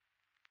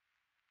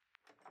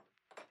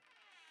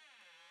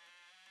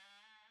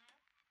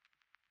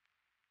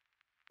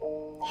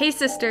Hey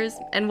sisters,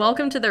 and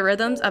welcome to the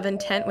Rhythms of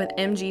Intent with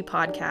MG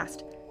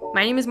podcast.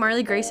 My name is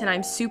Marley Grace and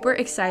I'm super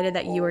excited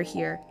that you are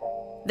here.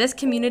 This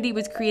community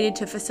was created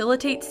to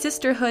facilitate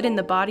sisterhood in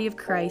the body of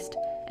Christ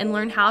and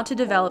learn how to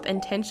develop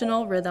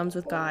intentional rhythms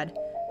with God.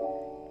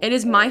 It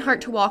is my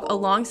heart to walk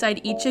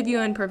alongside each of you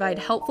and provide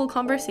helpful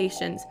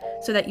conversations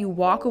so that you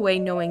walk away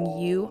knowing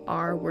you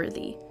are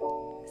worthy.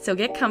 So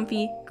get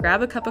comfy,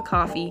 grab a cup of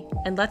coffee,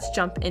 and let's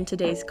jump into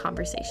today's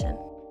conversation.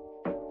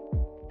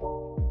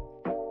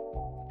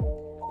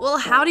 Well,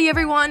 howdy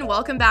everyone.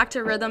 Welcome back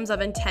to Rhythms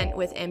of Intent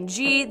with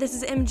MG. This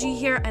is MG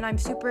here, and I'm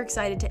super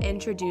excited to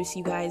introduce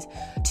you guys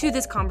to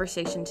this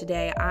conversation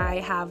today.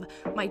 I have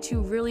my two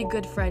really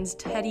good friends,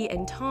 Teddy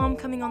and Tom,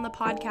 coming on the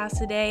podcast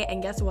today,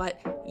 and guess what?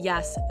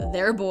 Yes,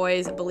 they're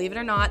boys. Believe it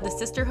or not, the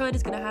sisterhood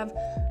is going to have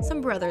some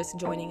brothers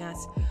joining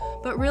us.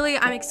 But really,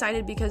 I'm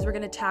excited because we're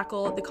going to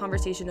tackle the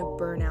conversation of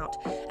burnout.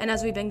 And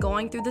as we've been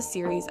going through the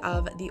series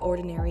of The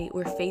Ordinary,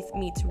 where faith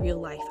meets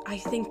real life, I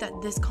think that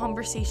this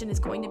conversation is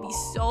going to be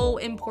so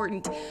important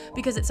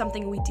because it's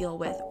something we deal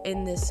with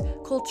in this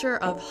culture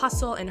of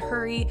hustle and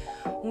hurry.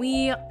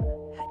 We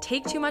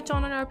take too much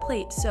on our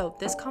plate. So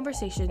this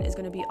conversation is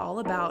going to be all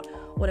about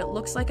what it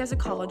looks like as a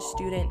college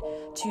student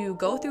to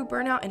go through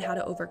burnout and how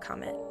to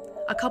overcome it.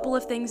 A couple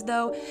of things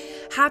though.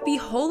 Happy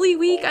Holy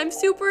Week. I'm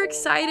super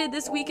excited.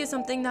 This week is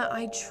something that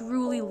I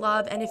truly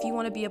love, and if you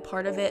want to be a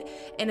part of it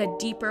in a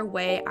deeper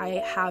way, I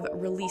have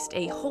released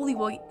a Holy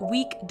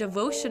Week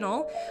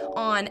devotional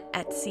on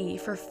Etsy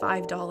for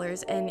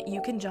 $5, and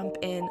you can jump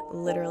in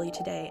literally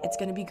today. It's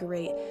going to be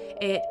great.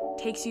 It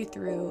takes you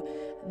through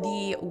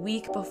the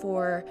week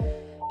before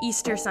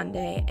Easter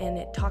Sunday, and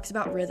it talks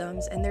about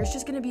rhythms, and there's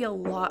just going to be a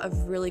lot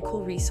of really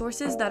cool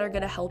resources that are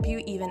going to help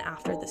you even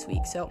after this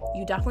week. So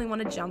you definitely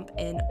want to jump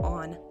in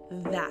on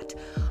that.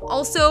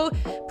 Also,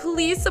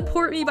 please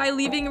support me by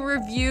leaving a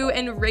review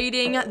and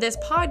rating this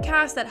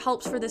podcast. That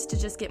helps for this to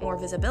just get more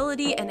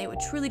visibility, and it would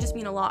truly just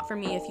mean a lot for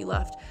me if you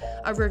left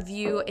a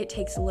review. It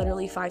takes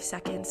literally 5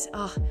 seconds.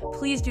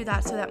 Please do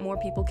that so that more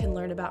people can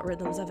learn about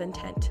Rhythms of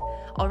Intent.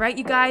 All right,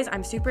 you guys,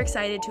 I'm super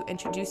excited to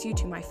introduce you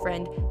to my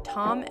friend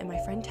Tom and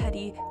my friend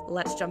Teddy.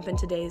 Let's jump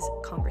into today's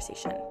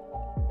conversation.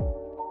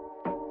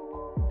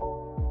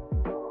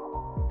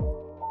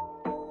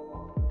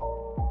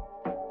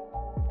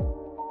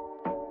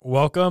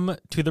 Welcome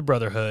to the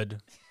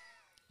Brotherhood.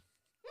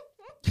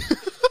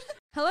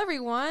 Hello,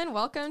 everyone.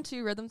 Welcome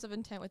to Rhythms of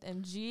Intent with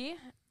MG.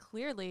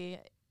 Clearly,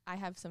 I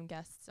have some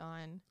guests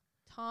on.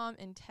 Tom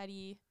and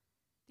Teddy.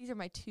 These are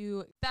my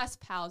two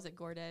best pals at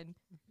Gordon.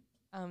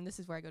 This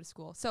is where I go to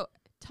school. So,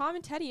 Tom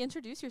and Teddy,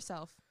 introduce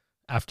yourself.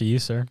 After you,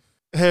 sir.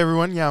 Hey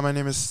everyone, my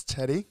name is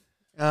Teddy.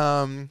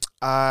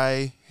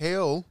 I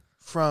hail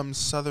from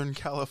Southern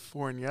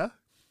California.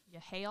 You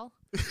hail?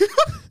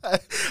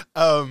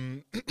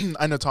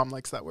 I know Tom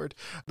likes that word.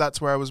 That's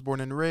where I was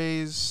born and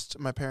raised.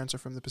 My parents are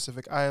from the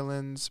Pacific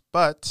Islands,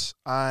 but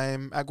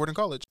I'm at Gordon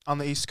College on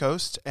the East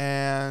Coast,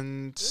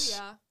 and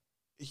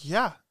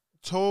yeah,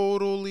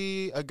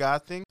 totally a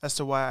God thing as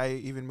to why I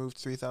even moved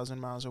 3,000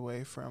 miles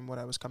away from what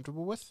I was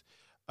comfortable with.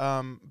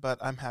 But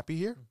I'm happy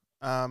here.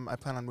 I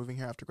plan on moving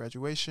here after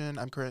graduation.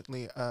 I'm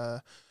currently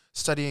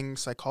studying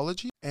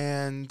psychology,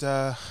 and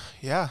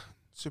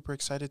super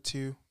excited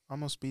to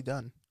almost be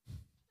done.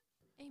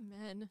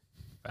 Amen.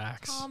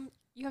 Facts. Tom,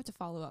 you have to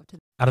follow up to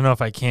that. I don't know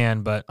if I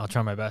can, but I'll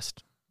try my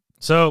best.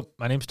 So,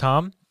 my name's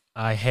Tom.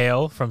 I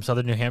hail from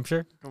Southern New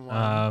Hampshire.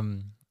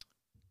 I'm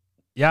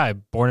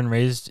born and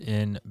raised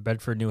in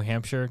Bedford, New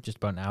Hampshire, just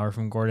about an hour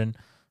from Gordon.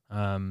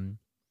 I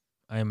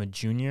am a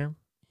junior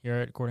here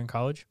at Gordon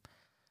College.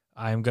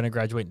 I'm going to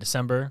graduate in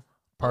December.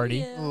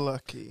 Party. Oh, yeah.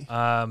 Lucky.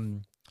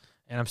 And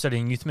I'm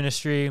studying youth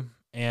ministry,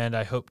 and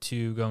I hope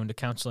to go into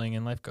counseling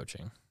and life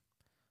coaching.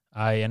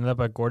 I ended up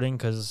at Gordon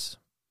because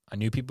I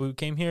knew people who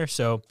came here,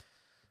 so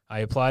I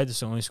applied. This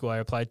is the only school I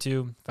applied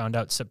to. Found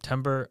out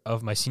September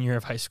of my senior year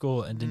of high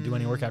school and didn't do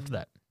any work after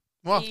that.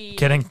 Well, Hey.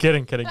 Kidding.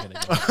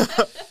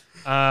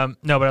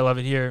 No, but I love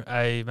it here.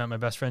 I met my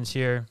best friends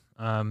here,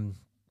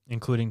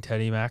 including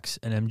Teddy, Max,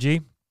 and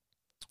MG,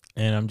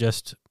 and I'm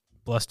just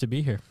blessed to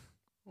be here.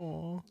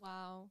 Aw.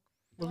 Wow.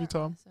 Love you,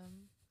 Tom.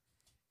 Awesome.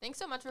 Thanks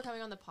so much for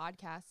coming on the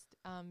podcast.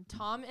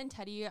 Tom and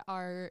Teddy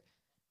are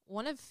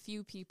one of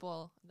few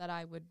people that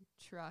I would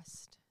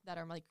trust that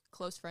are like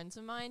close friends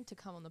of mine to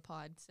come on the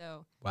pod.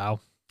 So Wow.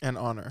 An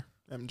honor,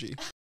 MG.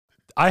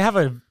 I have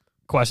a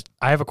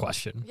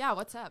question. yeah,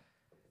 what's up?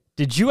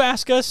 Did you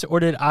ask us, or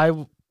did I,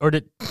 or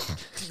did?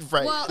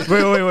 Right. Well, Wait.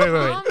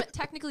 Tom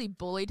technically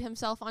bullied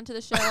himself onto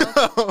the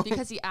show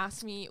because he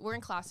asked me. We're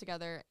in class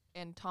together,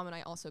 and Tom and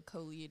I also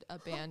co-lead a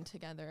band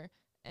together.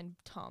 And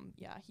Tom,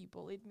 he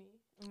bullied me.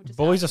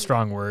 Bully's a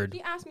strong word.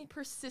 He asked me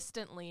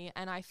persistently,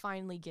 and I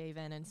finally gave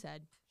in and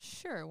said,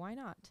 "Sure, why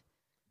not?"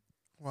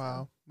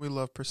 Wow. We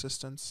love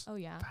persistence. Oh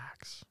yeah.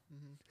 Facts.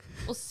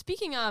 Mm-hmm. Well,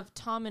 speaking of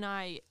Tom and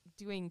I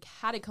doing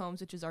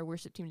Catacombs, which is our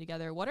worship team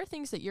together, what are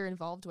things that you're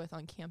involved with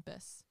on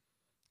campus?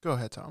 Go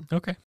ahead, Tom.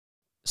 Okay.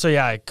 So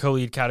I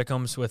co-lead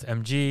Catacombs with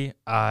MG.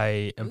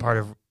 I am part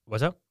of,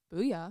 what's up?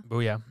 Booyah.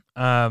 Booyah.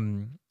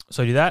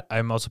 So I do that.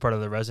 I'm also part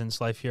of the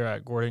residence life here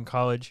at Gordon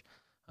College.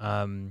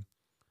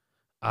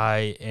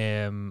 I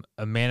am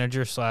a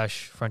manager /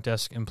 front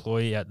desk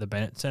employee at the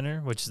Bennett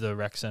Center, which is the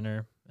rec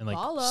center and like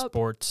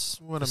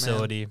sports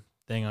facility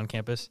thing on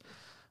campus.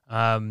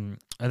 And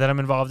then I'm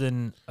involved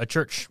in a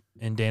church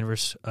in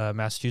Danvers,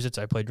 Massachusetts.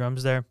 I play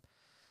drums there.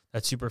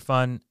 That's super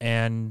fun.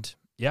 And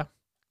yeah.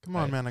 Come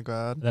on, man of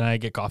God. Then I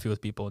get coffee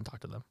with people and talk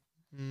to them.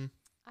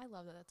 I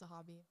love that. That's a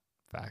hobby.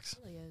 Facts. It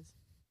really is.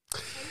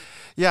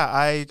 Yeah,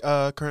 I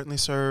currently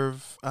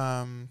serve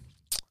on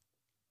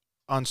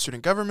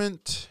student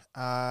government.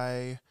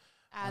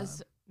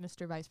 As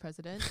Mr. Vice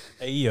President.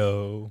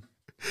 Ayo.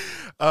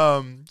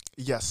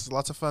 Yes,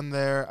 lots of fun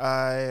there.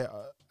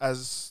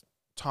 As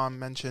Tom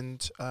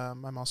mentioned,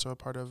 I'm also a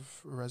part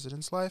of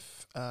residence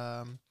life,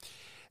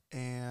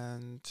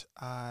 and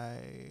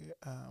I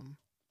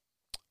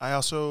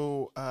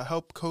also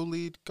help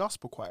co-lead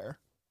gospel choir.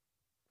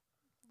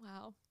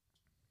 Wow,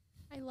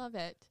 I love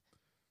it.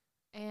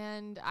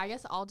 And I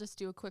guess I'll just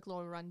do a quick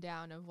little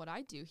rundown of what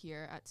I do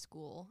here at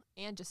school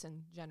and just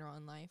in general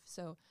in life.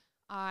 So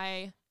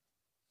I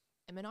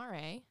am an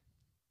RA.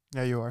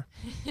 Yeah, you are.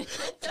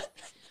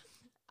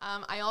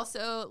 I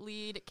also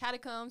lead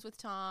catacombs with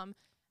Tom,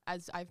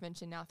 as I've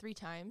mentioned now 3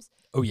 times.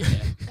 Oh, yeah.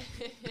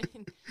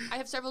 I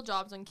have several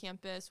jobs on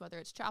campus, whether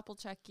it's chapel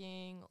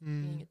checking,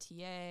 being a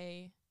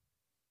TA,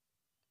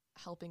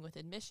 helping with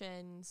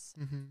admissions.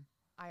 Mm-hmm.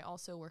 I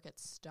also work at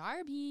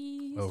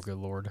Starbucks. Oh, good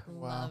Lord.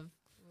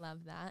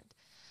 Love that.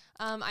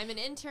 I'm an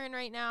intern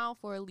right now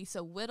for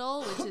Lisa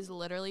Whittle, which is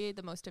literally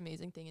the most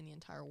amazing thing in the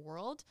entire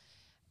world.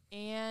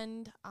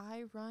 And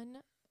I run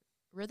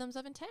Rhythms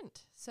of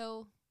Intent.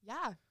 So,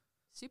 yeah,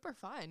 super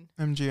fun.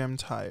 MGM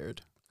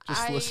tired.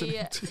 Just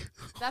listening to you.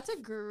 That's a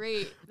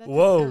great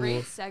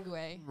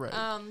segue.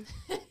 Right.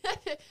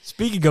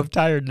 Speaking of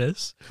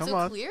tiredness. Come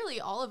on. Clearly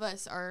all of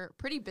us are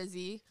pretty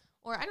busy.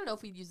 Or I don't know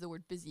if we'd use the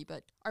word busy,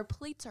 but our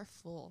plates are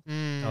full.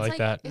 I like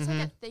that. It's like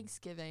at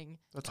Thanksgiving.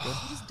 That's good.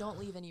 You just don't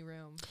leave any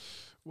room.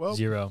 Well,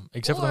 0,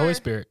 except for the Holy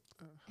Spirit.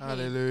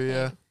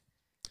 Hallelujah. Hey.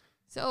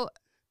 So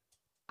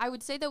I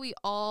would say that we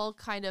all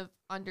kind of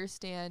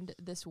understand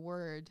this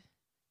word,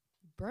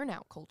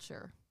 burnout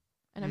culture.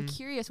 And I'm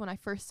curious, when I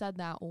first said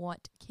that,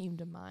 what came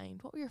to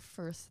mind? What were your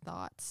first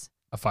thoughts?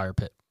 A fire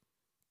pit.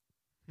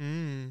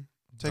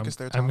 Take us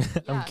there, Tom.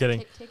 I'm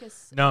kidding. Take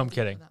us. No, I'm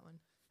kidding.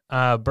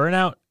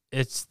 Burnout,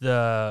 it's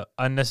the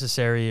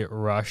unnecessary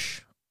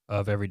rush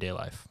of everyday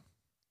life.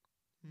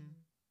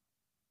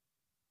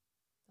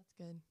 That's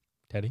good.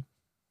 Teddy?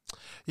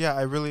 Yeah,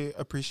 I really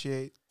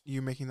appreciate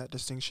you making that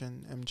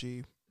distinction,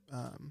 MG,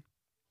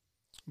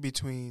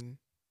 between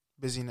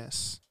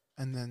busyness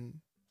and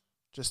then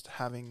just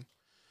having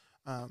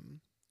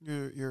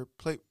your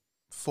plate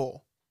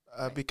full.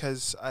 Right.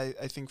 Because I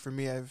think for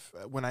me,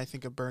 when I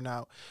think of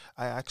burnout,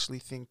 I actually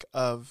think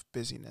of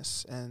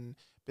busyness, and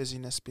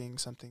busyness being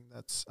something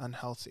that's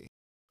unhealthy.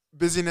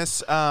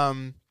 Busyness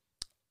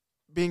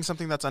being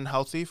something that's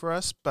unhealthy for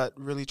us, but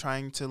really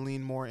trying to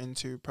lean more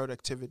into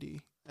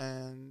productivity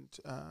and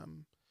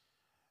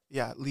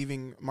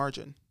leaving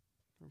margin.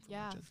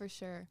 Yeah, for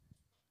sure.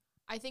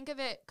 I think of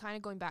it kind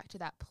of going back to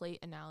that plate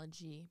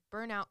analogy.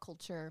 Burnout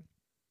culture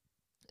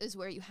is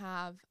where you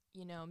have,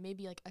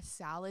 maybe like a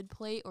salad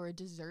plate or a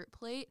dessert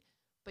plate,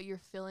 but you're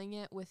filling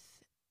it with,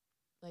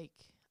 like,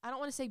 I don't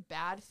want to say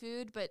bad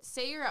food, but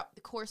say you're at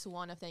the course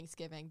 1 of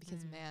Thanksgiving,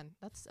 because man,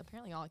 that's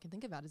apparently all I can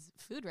think about is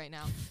food right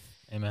now.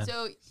 Amen.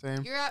 So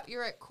Same.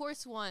 you're at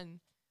course 1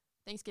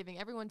 Thanksgiving.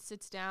 Everyone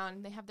sits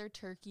down, they have their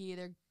turkey,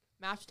 their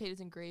mashed potatoes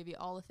and gravy,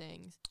 all the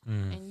things.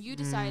 And you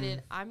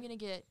decided, I'm going to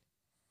get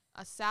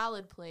a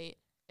salad plate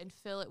and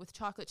fill it with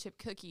chocolate chip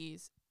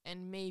cookies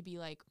and maybe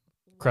like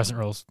Crescent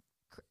rolls.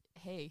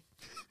 Hey.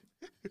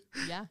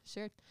 Yeah,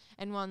 sure.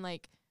 And one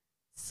like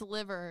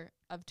sliver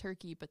of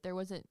turkey, but there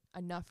wasn't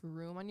enough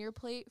room on your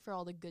plate for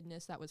all the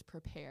goodness that was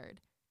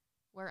prepared.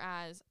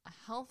 Whereas a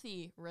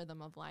healthy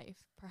rhythm of life,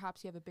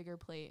 perhaps you have a bigger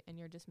plate and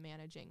you're just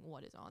managing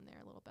what is on there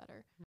a little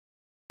better.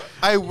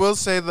 I will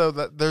say, though,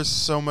 that there's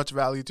so much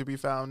value to be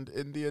found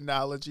in the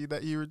analogy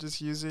that you were just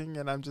using,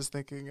 and I'm just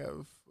thinking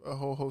of a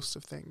whole host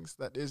of things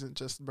that isn't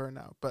just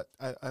burnout, but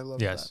I love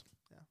that.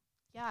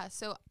 Yeah,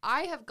 so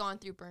I have gone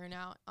through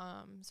burnout.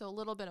 So a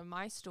little bit of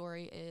my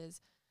story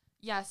is,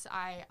 yes,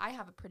 I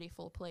have a pretty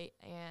full plate,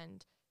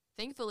 and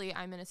thankfully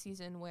I'm in a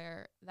season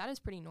where that is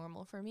pretty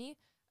normal for me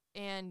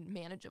and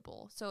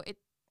manageable. So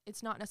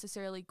it's not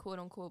necessarily quote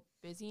unquote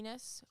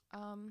busyness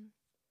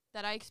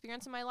that I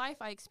experience in my life.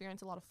 I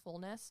experience a lot of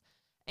fullness,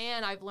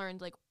 and I've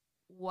learned like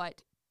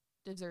what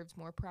deserves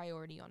more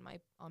priority on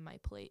my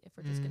plate, if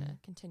we're just gonna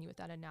continue with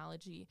that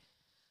analogy.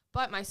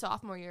 But my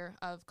sophomore year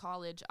of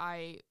college,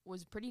 I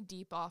was pretty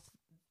deep off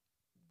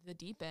the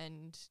deep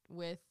end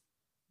with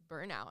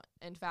burnout.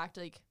 In fact,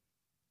 like,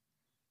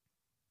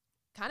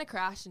 kind of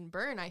crash and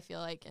burn, I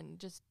feel like, and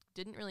just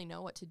didn't really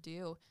know what to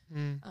do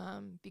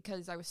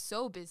because I was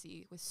so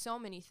busy with so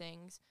many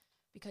things,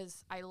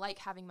 because I like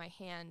having my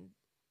hand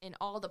in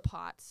all the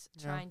pots,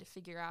 trying to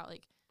figure out,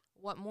 like,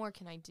 what more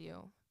can I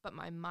do? But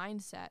my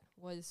mindset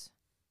was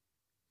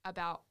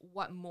about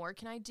what more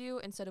can I do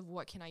instead of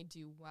what can I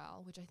do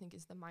well, which I think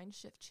is the mind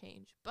shift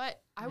change.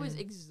 But I was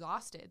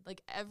exhausted.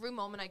 Like every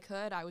moment I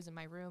could, I was in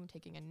my room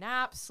taking a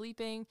nap,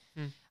 sleeping.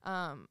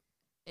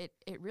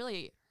 It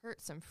really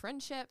hurt some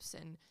friendships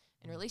and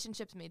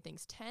relationships, made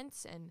things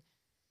tense, and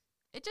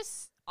it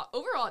just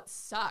overall it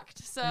sucked.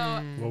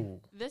 So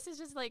this is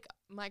just like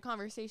my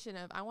conversation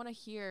of I want to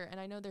hear, and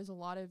I know there's a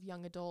lot of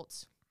young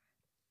adults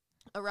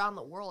around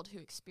the world who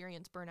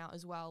experience burnout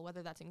as well,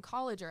 whether that's in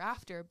college or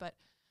after, but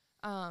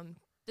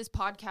this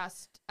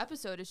podcast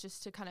episode is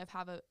just to kind of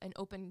have an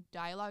open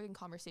dialogue and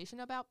conversation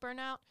about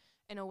burnout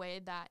in a way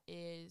that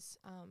is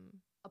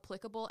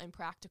applicable and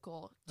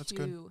practical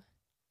to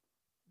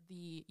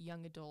the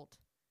young adult,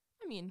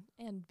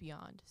 and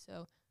beyond.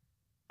 So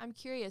I'm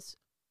curious,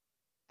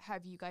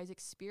 have you guys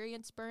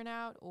experienced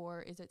burnout,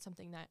 or is it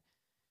something that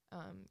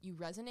you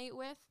resonate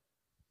with?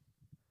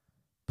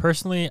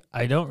 Personally,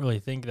 I don't really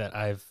think that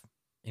I've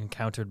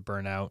encountered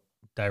burnout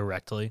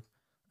directly,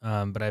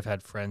 but I've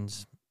had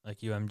friends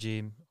like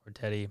UMG or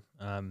Teddy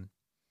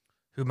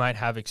who might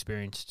have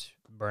experienced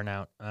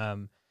burnout.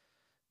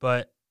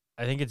 But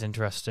I think it's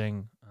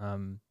interesting.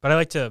 But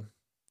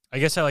I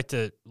guess I like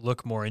to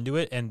look more into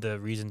it and the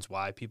reasons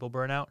why people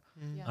burn out.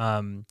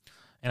 And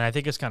I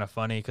think it's kind of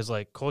funny because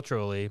like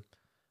culturally,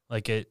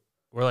 like it's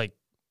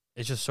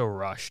just so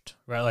rushed,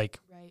 right? Like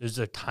there's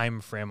a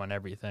time frame on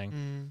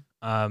everything.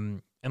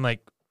 And like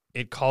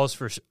it calls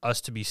for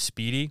us to be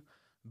speedy,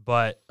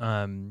 but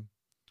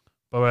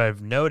what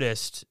I've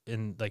noticed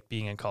in like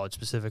being in college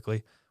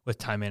specifically with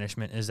time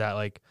management is that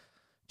like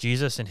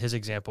Jesus and his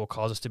example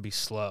calls us to be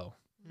slow.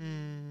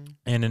 And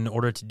in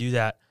order to do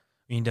that,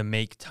 we need to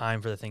make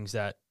time for the things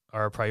that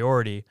are a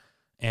priority.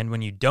 And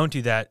when you don't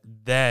do that,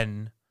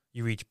 then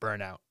you reach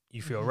burnout.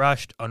 You feel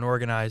rushed,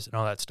 unorganized, and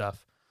all that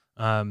stuff.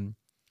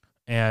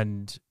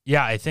 And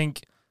yeah, I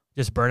think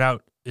just burnout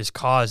is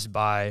caused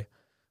by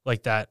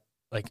like that,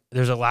 like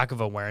there's a lack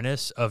of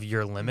awareness of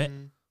your limit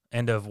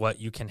and of what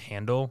you can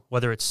handle,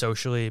 whether it's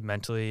socially,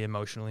 mentally,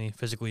 emotionally,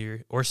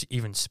 physically, or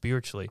even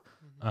spiritually.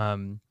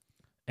 And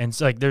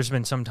so like there's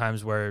been some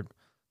times where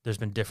there's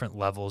been different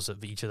levels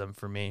of each of them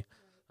for me.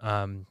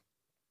 And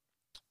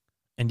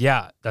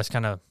yeah, that's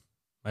kind of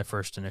my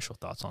first initial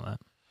thoughts on that.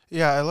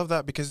 Yeah, I love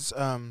that because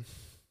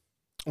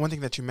one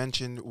thing that you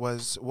mentioned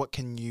was what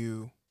can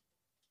you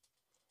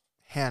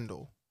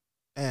handle?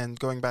 And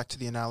going back to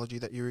the analogy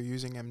that you were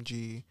using,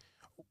 MG,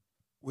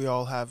 we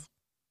all have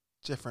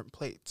different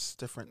plates,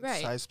 different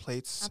size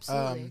plates.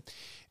 Absolutely.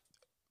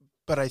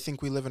 But I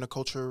think we live in a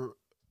culture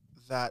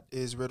that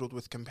is riddled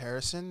with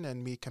comparison,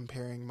 and me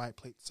comparing my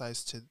plate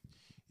size to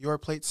your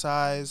plate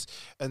size.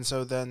 And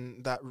so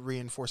then that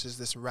reinforces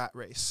this rat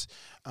race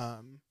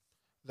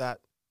that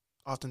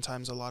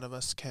oftentimes a lot of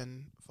us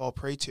can fall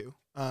prey to.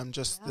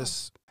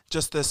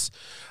 This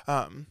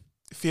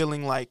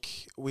feeling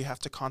like we have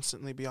to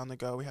constantly be on the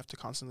go. We have to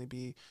constantly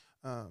be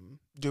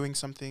doing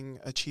something,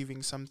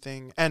 achieving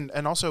something. And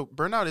also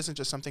burnout isn't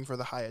just something for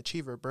the high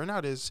achiever.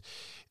 Burnout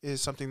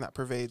is something that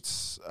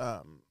pervades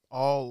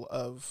all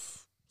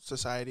of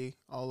society,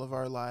 all of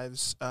our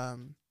lives.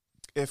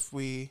 If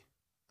we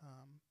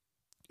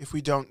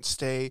don't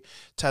stay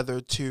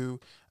tethered to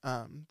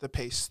the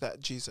pace that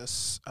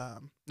Jesus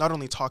not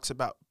only talks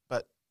about,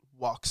 but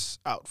walks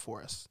out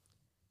for us.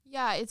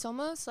 Yeah, it's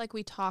almost like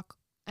we talk,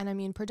 and I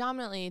mean,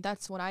 predominantly,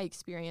 that's what I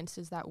experienced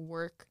is that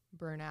work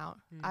burnout.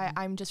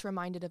 I'm just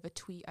reminded of a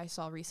tweet I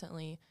saw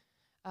recently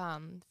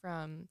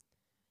from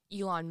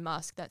Elon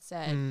Musk that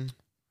said,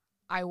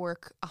 I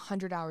work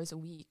 100 hours a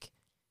week,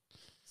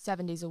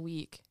 7 days a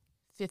week,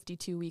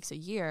 52 weeks a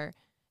year.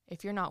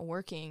 If you're not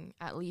working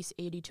at least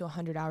 80 to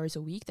 100 hours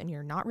a week, then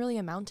you're not really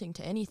amounting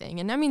to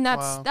anything. And I mean,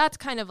 that's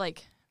kind of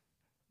like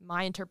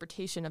my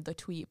interpretation of the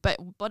tweet. But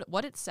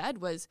what it said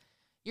was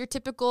your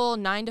typical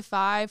 9 to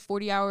 5,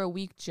 40-hour a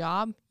week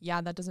job. Yeah,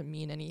 that doesn't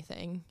mean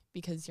anything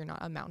because you're not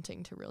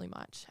amounting to really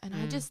much. And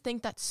I just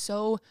think that's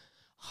so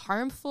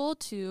harmful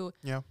to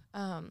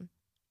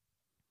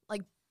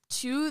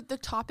to the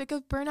topic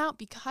of burnout,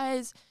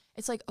 because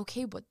it's like,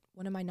 okay, but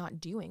what am I not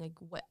doing? Like,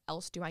 what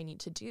else do I need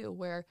to do?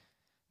 Where,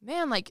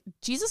 man, like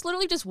Jesus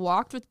literally just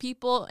walked with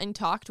people and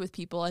talked with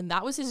people, and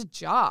that was his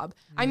job.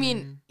 I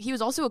mean, he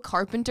was also a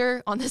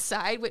carpenter on the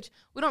side, which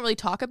we don't really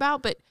talk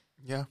about, but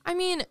yeah, I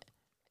mean,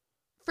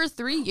 for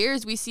 3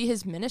 years, we see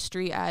his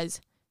ministry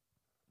as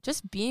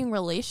just being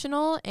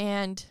relational,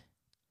 and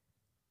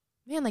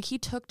man, like he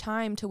took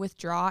time to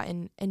withdraw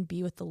and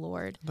be with the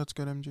Lord. That's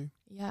good, MG.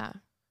 Yeah.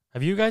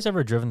 Have you guys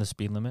ever driven the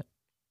speed limit?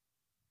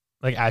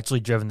 Like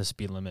actually driven the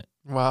speed limit?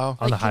 Wow.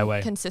 On the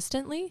highway?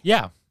 Consistently?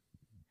 Yeah.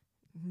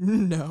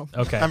 No.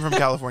 Okay. I'm from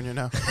California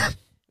now.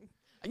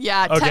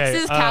 Yeah, Okay,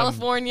 Texas,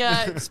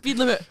 California, speed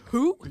limit.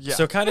 Who? Yeah.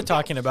 So kind of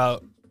talking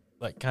about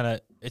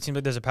it seems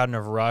like there's a pattern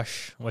of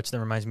rush, which then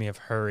reminds me of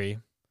hurry.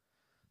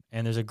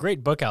 And there's a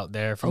great book out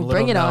there from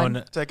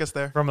Take us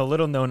there. from a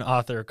little known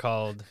author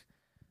called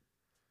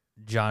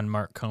John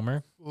Mark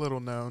Comer.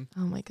 Little known.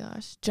 Oh my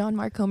gosh. John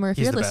Mark Comer, if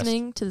He's you're the best.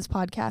 listening to this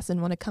podcast and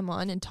want to come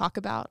on and talk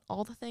about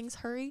all the things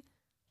hurry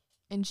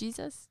and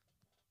Jesus,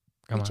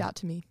 reach out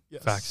to me.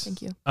 Yes. Facts.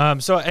 Thank you.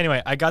 So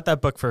anyway, I got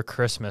that book for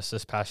Christmas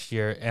this past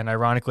year, and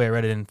ironically, I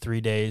read it in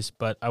 3 days.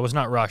 But I was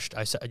not rushed.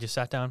 I just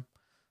sat down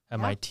at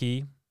my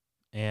tea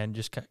and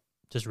just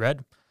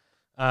read.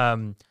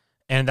 And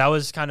that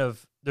was kind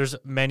of, there's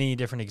many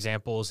different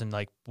examples and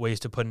like ways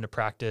to put into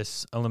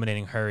practice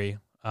eliminating hurry.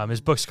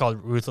 His book's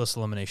called Ruthless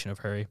Elimination of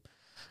Hurry,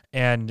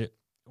 and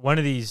one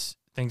of these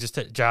things is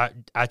to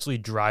actually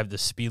drive the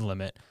speed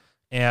limit.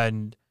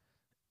 And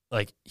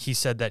like he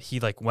said that he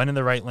like went in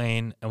the right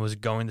lane and was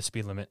going the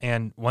speed limit,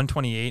 and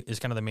 128 is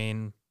kind of the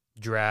main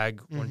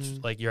drag once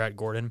like you're at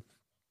Gordon,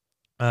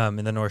 in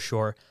the North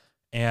Shore,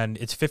 and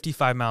it's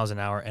 55 miles an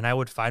hour, and I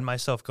would find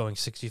myself going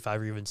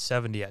 65 or even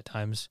 70 at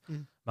times.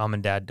 Mom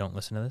and Dad, don't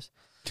listen to this.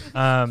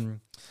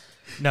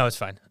 No, it's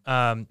fine.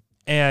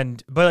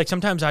 But like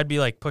sometimes I'd be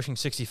like pushing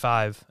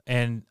 65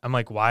 and I'm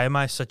like, why am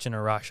I such in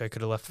a rush? I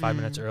could have left 5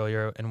 minutes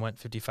earlier and went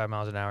 55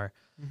 miles an hour.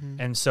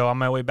 And so on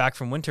my way back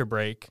from winter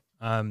break,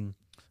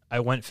 I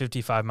went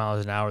 55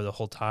 miles an hour the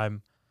whole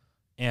time,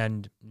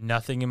 and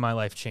nothing in my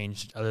life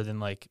changed other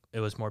than like it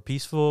was more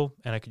peaceful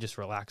and I could just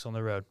relax on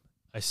the road.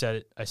 I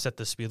set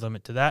the speed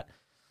limit to that.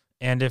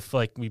 And if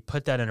like we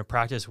put that into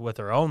practice with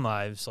our own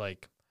lives,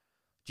 like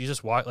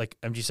Jesus walked, like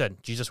MG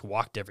said, Jesus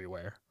walked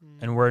everywhere,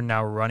 and we're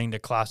now running to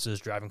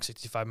classes, driving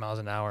 65 miles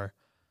an hour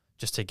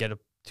just to get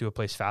to a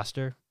place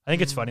faster. I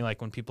think it's funny,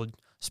 like when people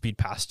speed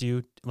past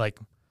you, like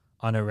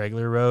on a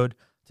regular road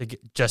to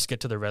just get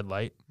to the red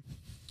light,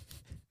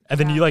 and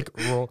then you like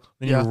roll,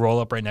 you roll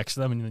up right next to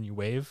them, and then you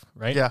wave,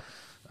 right? Yeah.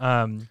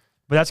 But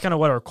that's kind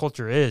of what our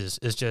culture is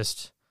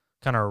just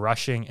kind of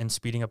rushing and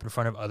speeding up in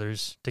front of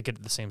others to get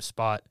to the same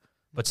spot.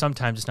 But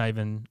sometimes it's not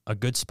even a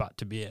good spot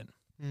to be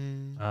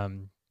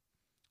in.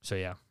 So,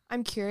 yeah.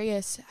 I'm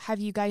curious, have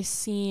you guys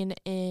seen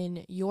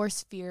in your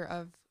sphere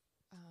of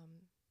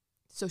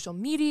social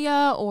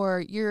media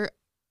or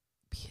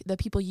the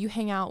people you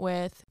hang out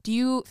with, do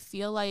you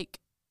feel like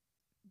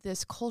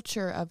this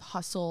culture of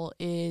hustle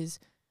is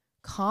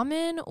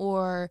common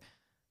or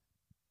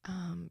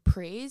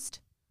praised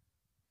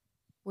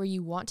where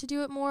you want to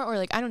do it more? Or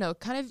like, I don't know,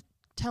 kind of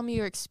tell me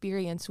your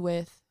experience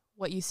with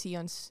what you see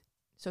on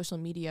social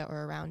media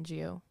or around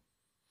you.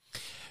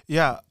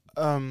 Yeah.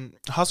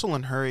 Hustle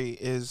and hurry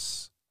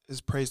is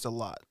praised a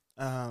lot.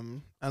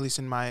 At least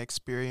in my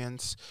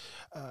experience,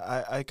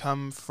 I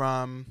come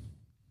from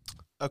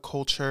a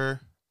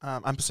culture.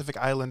 I'm Pacific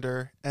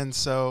Islander, and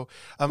so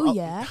a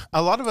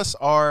lot of us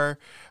are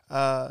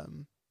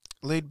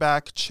laid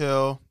back,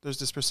 chill. There's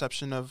this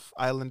perception of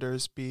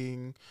Islanders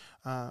being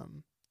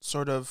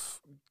sort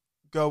of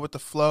go with the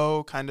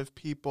flow kind of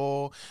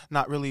people,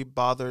 not really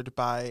bothered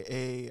by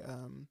a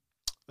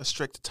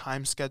strict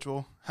time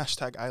schedule,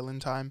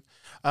 #island time.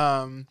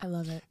 I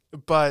love it.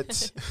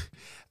 But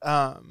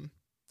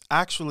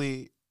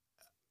actually,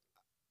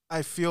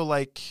 I feel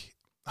like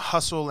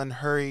hustle and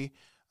hurry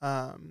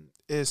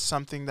is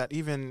something that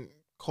even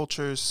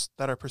cultures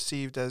that are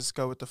perceived as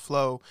go with the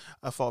flow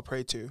fall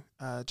prey to,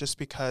 just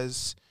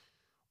because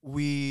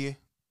we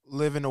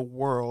live in a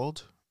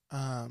world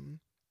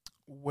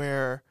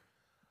where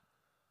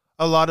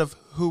a lot of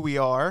who we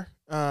are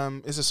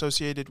is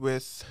associated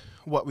with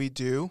what we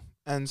do.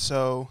 And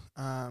so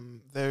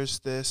there's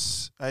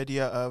this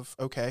idea of,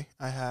 okay,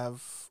 I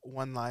have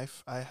one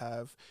life. I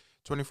have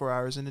 24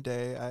 hours in a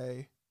day.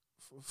 I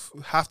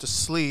have to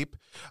sleep.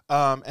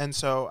 And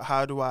so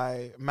how do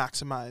I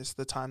maximize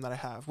the time that I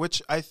have?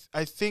 Which I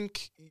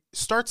think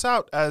starts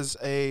out as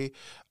a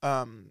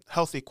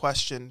healthy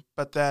question,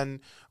 but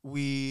then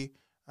we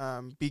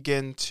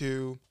begin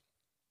to,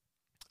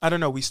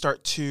 we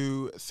start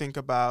to think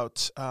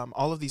about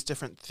all of these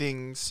different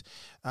things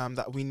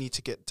that we need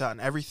to get done.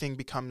 Everything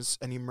becomes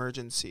an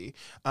emergency,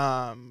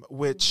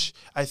 which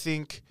I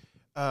think,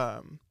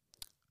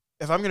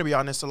 if I'm going to be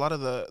honest, a lot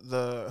of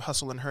the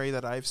hustle and hurry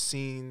that I've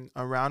seen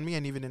around me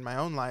and even in my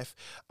own life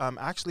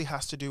actually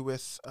has to do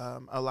with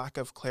a lack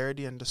of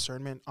clarity and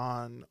discernment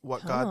on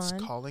what God's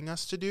calling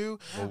us to do.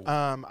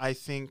 I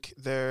think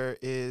there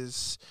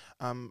is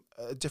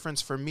a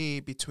difference for me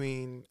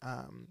between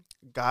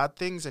God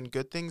things and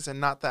good things,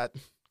 and not that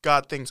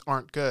God things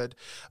aren't good,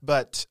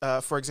 but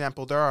for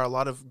example, there are a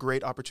lot of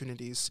great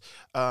opportunities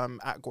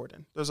at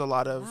Gordon. There's a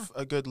lot of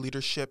good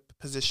leadership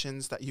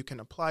positions that you can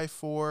apply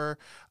for,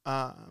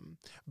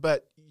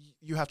 but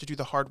you have to do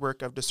the hard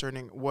work of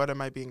discerning, what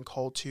am I being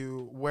called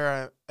to,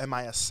 where am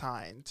I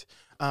assigned?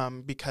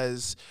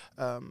 Because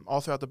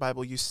all throughout the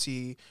Bible, you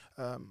see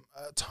a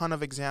ton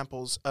of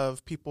examples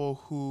of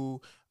people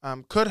who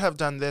could have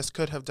done this,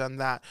 could have done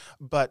that,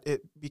 but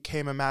it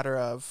became a matter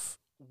of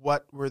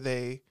what were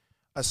they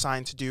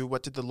assigned to do,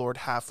 what did the Lord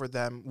have for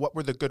them, what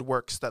were the good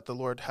works that the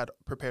Lord had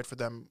prepared for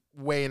them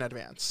way in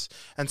advance.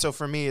 And so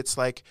for me, it's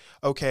like,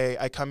 okay,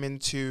 I come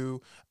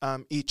into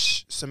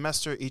each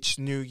semester, each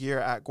new year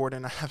at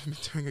Gordon, I haven't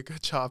been doing a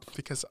good job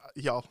because,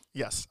 y'all,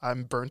 yes,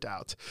 I'm burnt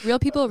out. Real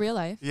people, real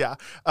life. Yeah.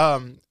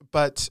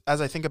 But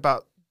as I think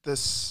about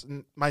this,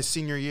 my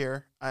senior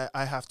year,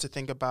 I have to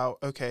think about,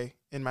 okay,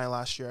 in my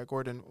last year at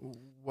Gordon,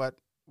 what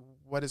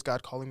what is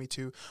God calling me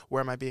to?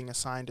 Where am I being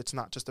assigned? It's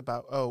not just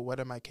about, oh, what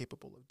am I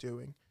capable of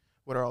doing?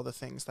 What are all the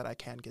things that I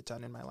can get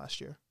done in my last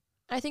year?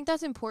 I think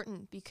that's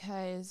important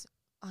because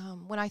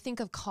when I think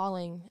of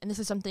calling, and this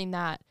is something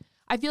that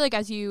I feel like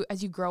as you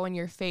grow in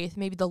your faith,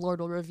 maybe the Lord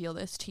will reveal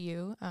this to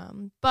you.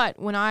 But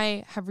when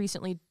I have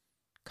recently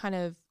kind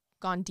of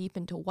gone deep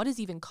into what is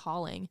even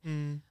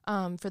calling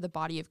for the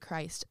body of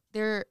Christ,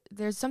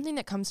 there's something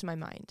that comes to my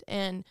mind.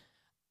 And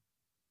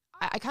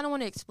I kind of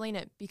want to explain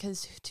it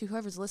because to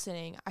whoever's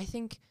listening, I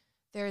think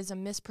there is a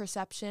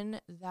misperception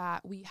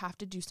that we have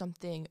to do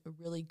something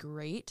really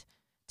great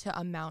to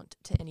amount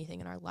to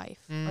anything in our life,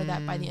 or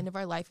that by the end of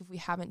our life, if we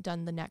haven't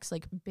done the next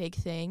like big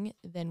thing,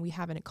 then we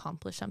haven't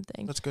accomplished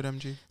something. That's good,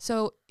 MG.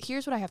 So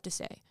here's what I have to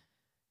say.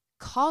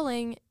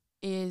 Calling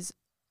is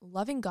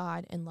loving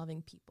God and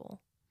loving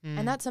people.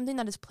 And that's something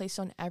that is placed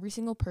on every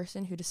single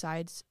person who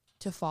decides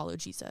to follow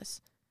Jesus.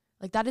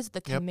 Like that is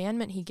the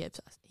commandment he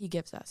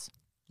gives us.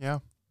 Yeah.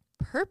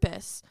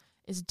 Purpose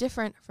is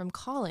different from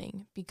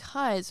calling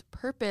because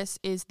purpose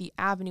is the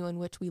avenue in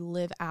which we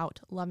live out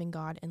loving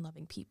God and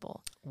loving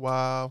people.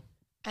 Wow.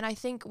 And I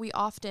think we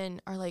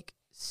often are like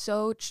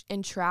so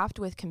entrapped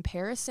with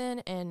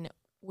comparison and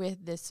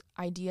with this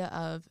idea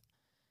of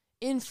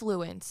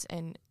influence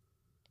and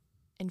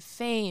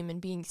fame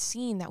and being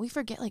seen that we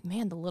forget like,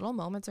 man, the little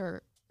moments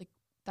are like,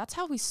 that's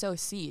how we sow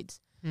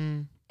seeds.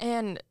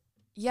 And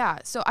yeah,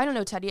 so I don't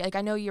know, Teddy, like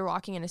I know you're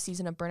walking in a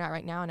season of burnout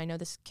right now, and I know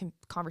this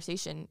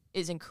conversation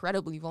is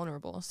incredibly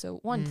vulnerable. So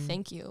one,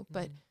 thank you.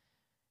 But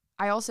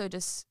I also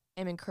just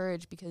am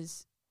encouraged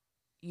because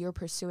you're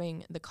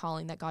pursuing the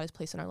calling that God has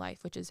placed in our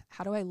life, which is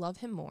how do I love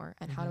him more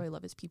and how do I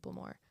love his people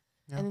more?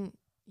 Yeah. And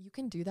you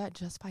can do that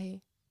just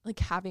by like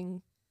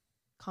having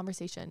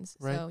conversations.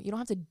 Right. So you don't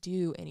have to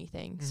do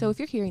anything. So if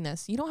you're hearing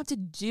this, you don't have to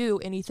do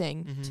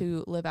anything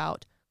to live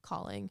out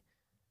calling.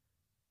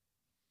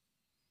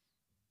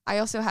 I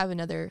also have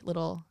another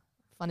little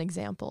fun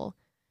example.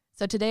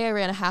 So today I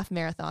ran a half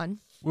marathon.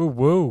 Woo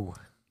woo.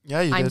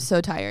 Yeah, you did. I'm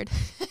so tired.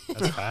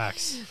 That's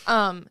facts.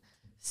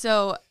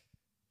 So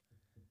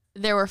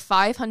there were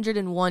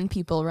 501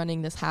 people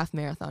running this half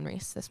marathon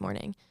race this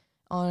morning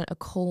on a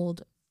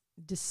cold,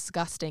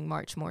 disgusting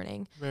March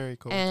morning. Very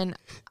cold. And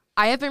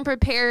I have been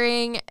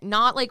preparing,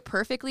 not like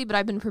perfectly, but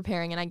I've been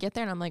preparing. And I get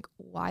there and I'm like,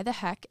 why the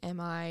heck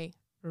am I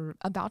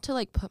about to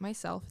like put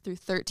myself through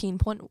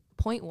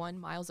 13.1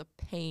 miles of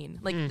pain?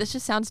 Like this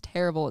just sounds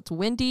terrible. It's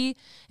windy,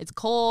 it's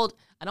cold.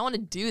 I don't want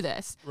to do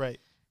this. Right.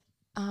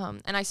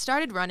 And I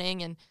started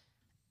running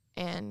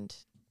and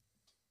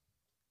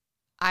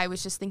I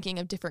was just thinking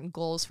of different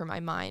goals for my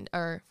mind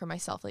or for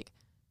myself. Like,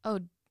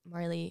 oh,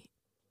 Marley,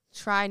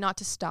 try not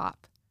to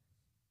stop.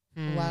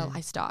 Well,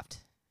 I stopped.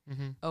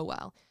 Oh,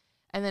 well.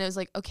 And then it was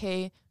like,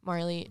 okay,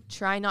 Marley,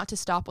 try not to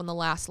stop on the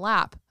last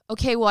lap.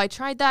 Okay, well, I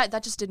tried that.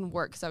 That just didn't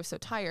work because I was so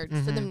tired.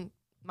 So then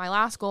my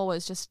last goal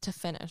was just to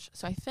finish.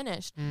 So I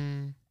finished.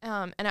 And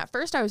at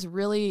first I was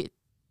really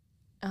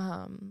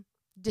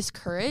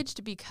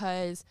discouraged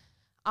because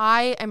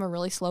I am a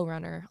really slow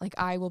runner. Like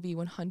I will be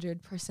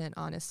 100%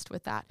 honest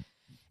with that.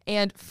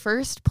 And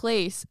first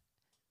place,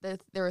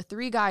 there were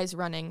 3 guys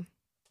running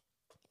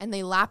and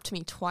they lapped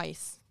me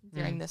twice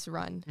during this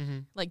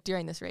run, like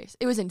during this race.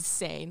 It was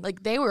insane.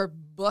 Like they were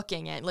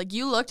booking it. Like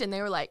you looked and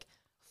they were like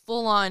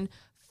full on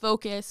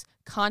focus,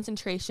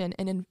 concentration,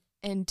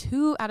 and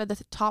 2 out of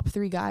the top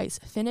 3 guys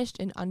finished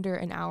in under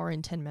an hour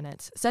and 10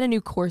 minutes. Set a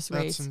new course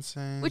race. That's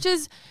insane. Which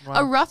is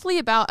roughly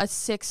about a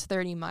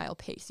 6:30 mile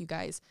pace, you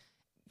guys.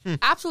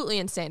 Absolutely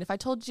insane. If I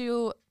told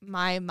you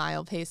my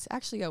mile pace,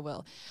 actually I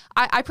will.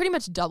 I pretty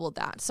much doubled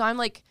that. So I'm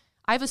like,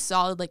 I have a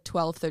solid like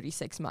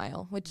 12:36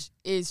 mile, which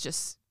is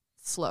just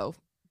slow.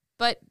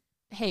 But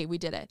hey, we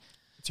did it.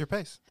 It's your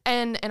pace.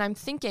 And I'm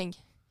thinking,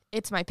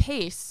 it's my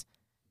pace.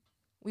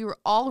 We were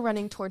all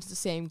running towards the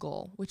same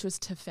goal, which was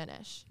to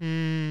finish.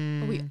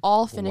 But we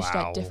all finished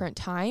at different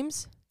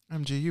times.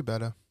 MG, you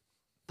better.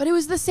 But it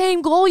was the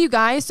same goal, you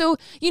guys. So,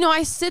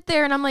 I sit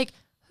there and I'm like,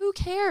 who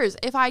cares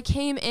if I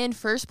came in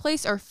first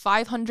place or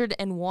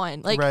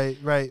 501? Like,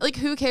 right. Like,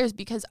 who cares?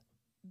 Because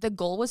the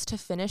goal was to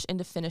finish and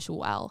to finish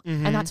well.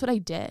 And that's what I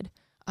did.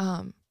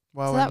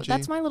 Wow, so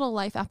that's my little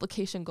life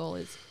application goal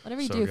is whatever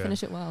you do,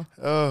 finish it well.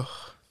 Oh,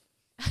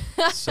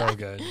 so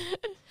good.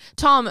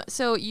 Tom,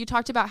 so you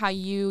talked about how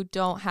you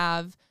don't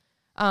have,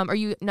 or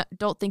you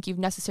don't think you've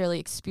necessarily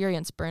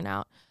experienced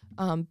burnout,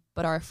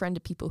 but are a friend to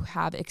people who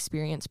have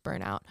experienced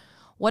burnout.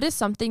 What is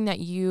something that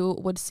you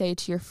would say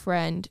to your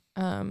friend,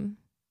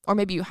 or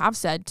maybe you have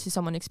said to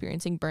someone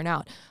experiencing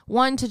burnout?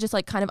 1, to just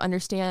like kind of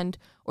understand,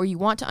 or you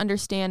want to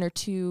understand, or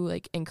 2,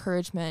 like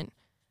encouragement.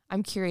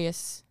 I'm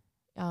curious,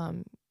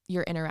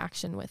 your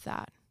interaction with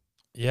that.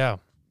 Yeah.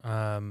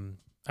 I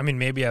mean,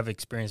 maybe I've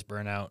experienced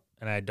burnout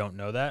and I don't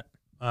know that.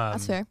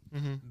 That's fair.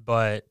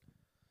 But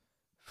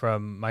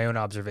from my own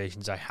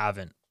observations, I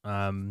haven't.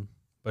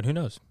 But who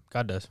knows?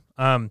 God does.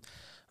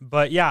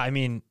 But yeah, I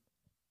mean,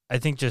 I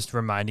think just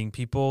reminding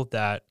people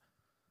that,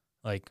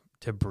 like,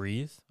 to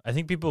breathe. I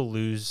think people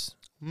lose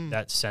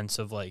that sense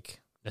of, like,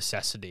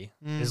 necessity.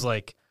 Is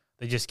like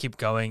they just keep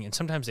going, and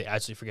sometimes they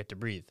actually forget to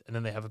breathe, and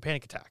then they have a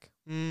panic attack,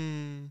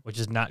 which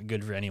is not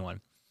good for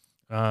anyone.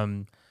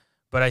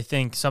 But I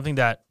think something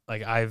that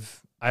like I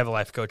have a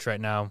life coach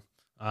right now,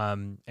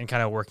 and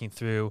kind of working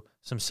through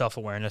some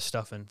self-awareness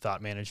stuff and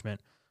thought management,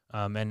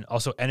 and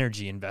also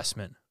energy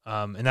investment.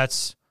 And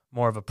that's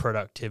more of a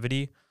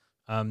productivity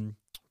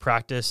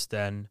practice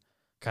than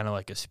kind of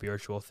like a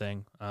spiritual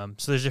thing.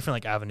 So there's different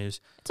like avenues.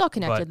 It's all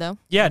connected though.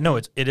 Yeah, no,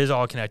 it is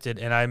all connected,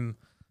 and I'm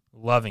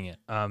loving it.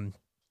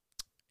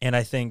 And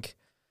I think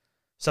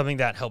something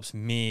that helps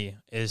me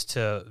is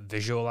to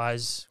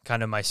visualize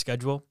kind of my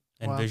schedule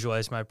and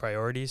visualize my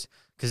priorities,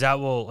 because that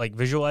will, like,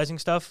 visualizing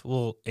stuff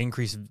will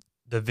increase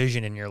the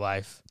vision in your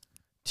life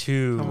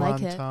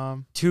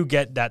to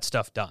get that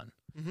stuff done.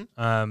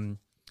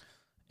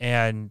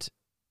 And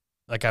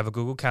like I have a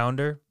Google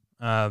Calendar.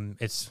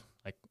 It's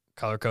like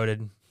color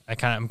coded.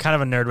 I'm kind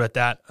of a nerd with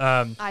that.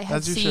 I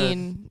have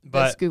seen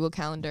this Google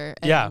Calendar.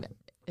 And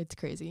it's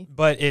crazy.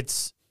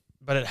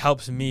 But it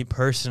helps me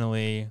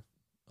personally,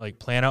 like,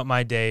 plan out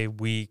my day,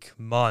 week,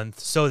 month,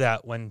 so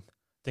that when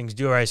things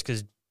do arise,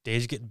 because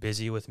days get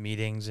busy with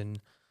meetings and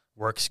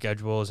work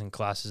schedules and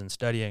classes and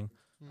studying,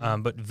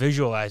 but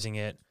visualizing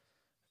it,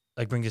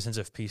 like, brings a sense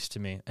of peace to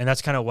me. And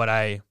that's kind of what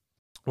I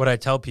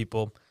tell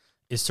people,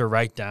 is to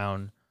write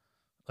down,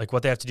 like,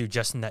 what they have to do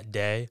just in that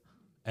day,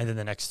 and then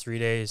the next 3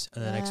 days,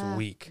 and the next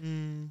week.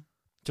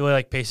 To really,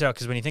 like, pace it out,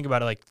 because when you think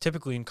about it, like,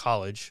 typically in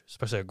college,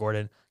 especially at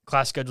Gordon,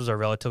 class schedules are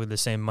relatively the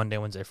same: Monday,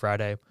 Wednesday,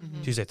 Friday,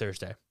 Tuesday,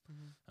 Thursday.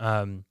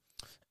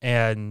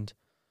 And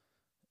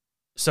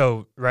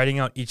so writing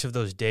out each of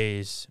those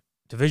days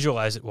to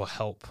visualize it will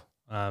help.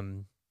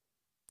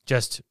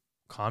 Just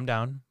calm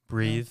down,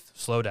 breathe,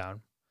 slow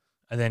down,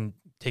 and then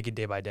take it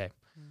day by day.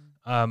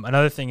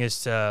 Another thing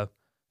is to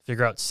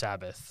figure out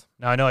Sabbath.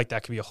 Now, I know, like,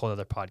 that could be a whole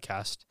other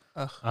podcast.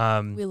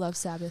 We love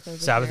Sabbath over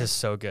Sabbath here. is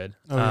so good.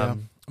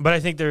 But I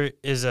think there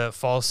is a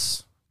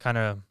false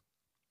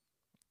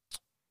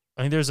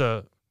there's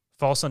a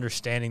false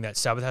understanding that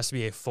Sabbath has to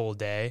be a full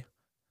day.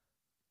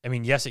 I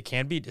mean, yes, it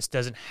can be. It just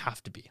doesn't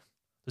have to be.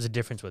 There's a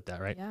difference with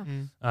that, right?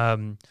 Yeah.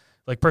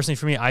 Like, personally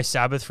for me, I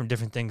Sabbath from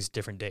different things,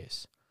 different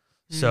days.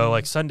 So,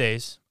 like,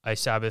 Sundays, I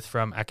Sabbath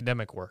from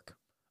academic work.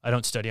 I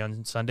don't study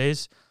on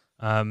Sundays.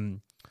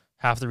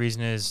 Half the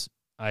reason is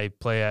I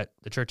play at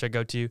the church I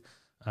go to.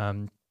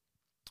 And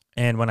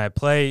when I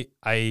play,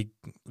 I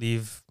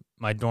leave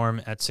my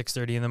dorm at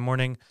 6:30 in the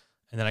morning,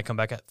 and then I come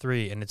back at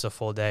 3, and it's a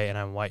full day, and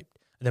I'm wiped.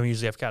 And then we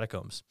usually have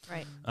catacombs.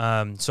 Right.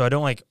 So I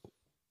don't, like,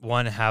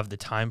 want to have the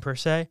time per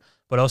se,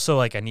 but also,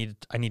 like, I need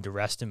to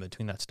rest in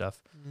between that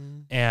stuff.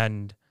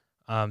 And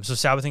so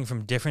Sabbathing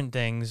from different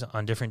things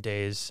on different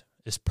days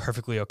is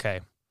perfectly okay.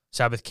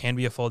 Sabbath can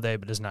be a full day,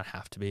 but does not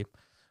have to be.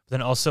 But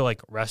then also,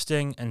 like,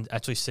 resting and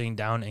actually sitting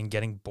down and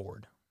getting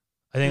bored.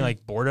 I think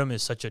like boredom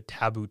is such a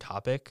taboo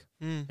topic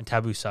and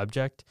taboo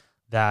subject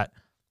that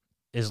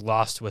is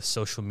lost with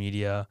social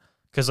media.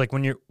 Because, like,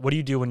 what do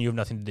you do when you have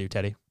nothing to do,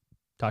 Teddy?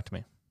 Talk to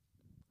me.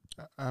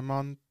 I'm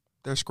on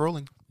there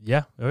scrolling.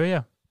 Yeah. Oh,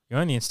 yeah.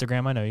 You're on the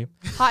Instagram. I know you.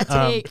 Hot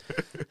take.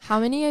 How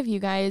many of you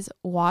guys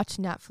watch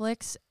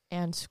Netflix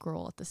and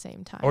scroll at the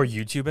same time? Or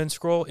YouTube and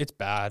scroll? It's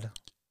bad.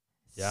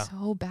 Yeah.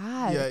 So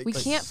bad. Yeah, we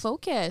can't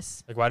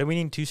focus. Like, why do we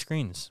need 2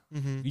 screens?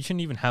 You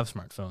shouldn't even have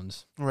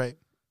smartphones. Right.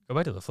 Go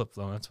back to the flip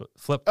phone. That's what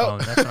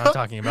I'm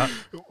talking about.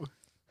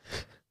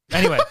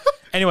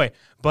 Anyway,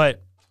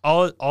 but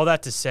all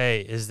that to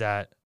say is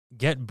that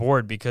get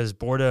bored, because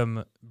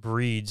boredom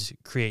breeds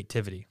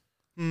creativity,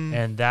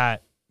 and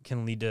that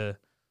can lead to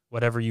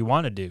whatever you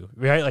want to do,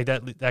 right? Like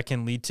that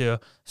can lead to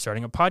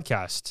starting a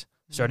podcast,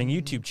 starting a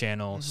YouTube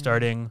channel,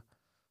 starting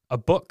a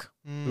book.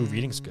 Ooh,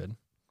 reading's good.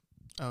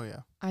 Oh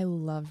yeah, I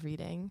love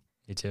reading.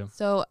 Me too.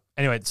 So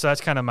anyway, so that's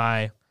kind of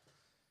my,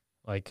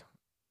 like,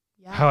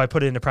 how I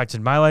put it into practice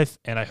in my life,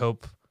 and I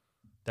hope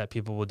that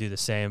people will do the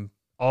same.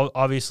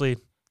 Obviously,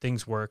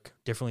 things work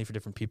differently for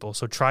different people,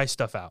 so try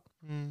stuff out,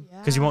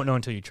 because you won't know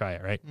until you try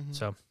it, right?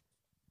 So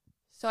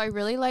I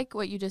really like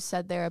what you just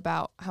said there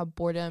about how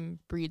boredom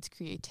breeds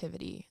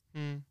creativity.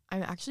 I'm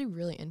actually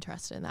really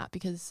interested in that,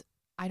 because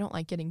I don't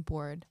like getting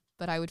bored,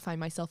 but I would find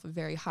myself a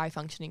very high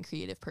functioning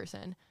creative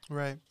person.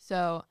 Right.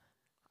 So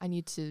I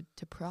need to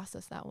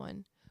process that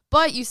one.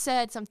 But you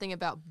said something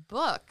about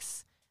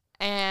books.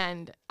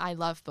 And I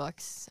love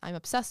books. I'm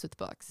obsessed with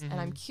books. And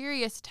I'm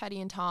curious,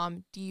 Teddy and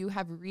Tom, do you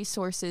have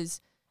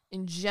resources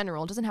in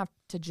general? It doesn't have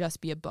to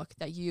just be a book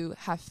that you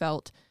have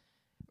felt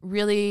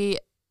really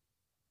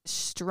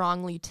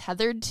strongly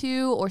tethered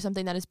to, or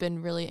something that has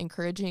been really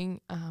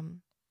encouraging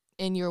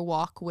in your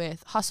walk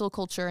with hustle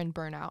culture and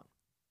burnout?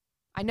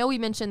 I know we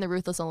mentioned the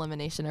ruthless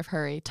elimination of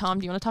hurry. Tom,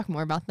 do you want to talk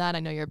more about that?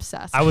 I know you're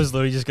obsessed. I was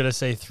literally just going to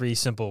say 3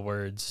 simple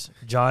words.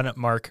 John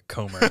Mark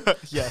Comer.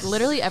 Yes.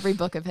 Literally every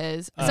book of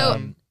his.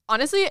 So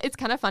honestly, it's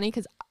kind of funny,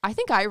 because I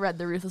think I read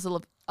The Ruthless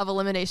of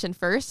Elimination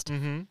first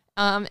in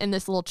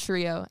this little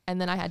trio,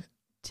 and then I had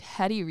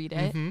Teddy read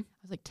it. I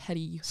was like, Teddy,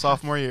 you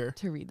sophomore year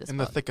to read this in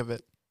book. the thick of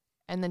it.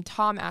 And then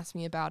Tom asked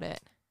me about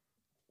it,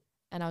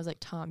 and I was like,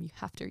 Tom, you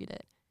have to read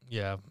it.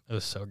 Yeah, it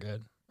was so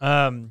good.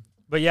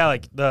 But yeah,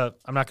 like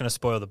I'm not going to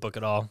spoil the book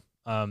at all.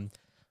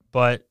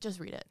 But Just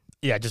read it.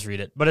 yeah, just read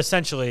it. But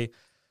essentially,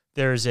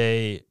 there's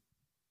a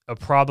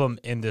problem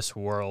in this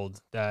world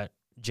that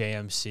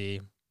JMC,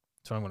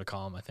 that's what I'm going to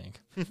call him, I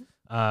think.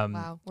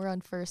 Wow, we're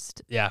on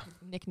first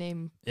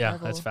nickname Yeah,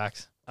 level. that's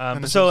facts.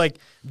 So like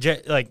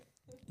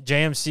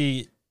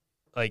JMC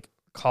like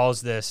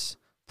calls this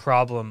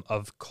problem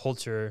of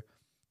culture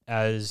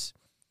as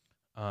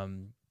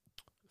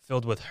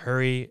filled with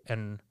hurry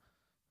and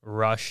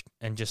rush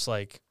and just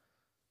like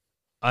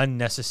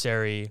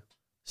unnecessary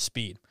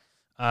speed.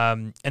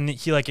 And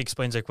he like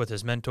explains like with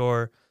his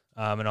mentor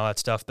and all that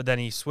stuff. But then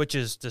he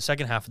switches. The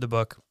second half of the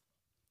book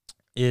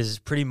is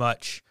pretty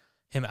much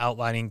him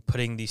outlining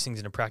putting these things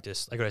into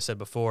practice. Like what I said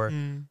before,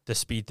 the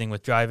speed thing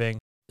with driving.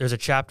 There's a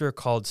chapter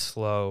called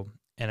Slow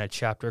and a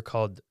chapter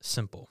called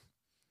Simple.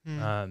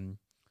 And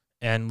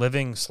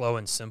living slow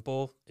and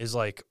simple is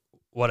like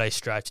what I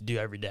strive to do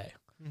every day.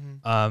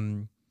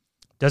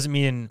 Doesn't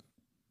mean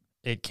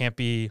it can't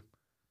be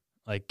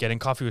like getting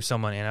coffee with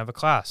someone and have a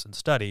class and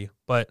study,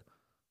 but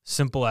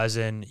simple as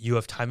in you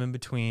have time in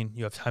between,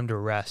 you have time to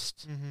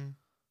rest,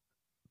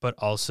 but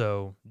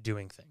also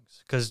doing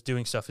things. Because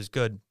doing stuff is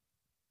good,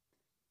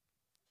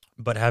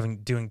 but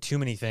doing too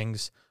many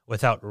things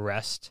without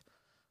rest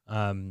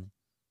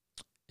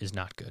is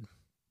not good.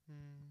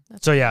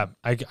 So yeah,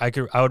 I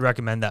would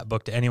recommend that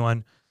book to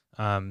anyone.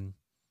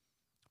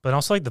 But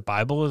also like the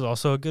Bible is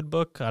also a good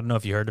book. I don't know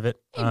if you heard of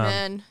it.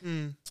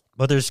 Amen.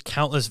 But there's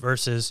countless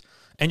verses,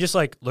 and just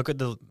like look at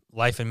the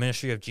life and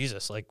ministry of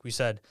Jesus. Like we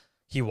said,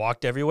 he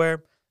walked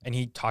everywhere and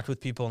he talked with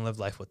people and lived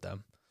life with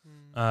them.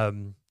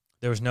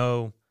 There was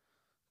no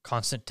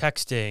constant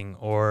texting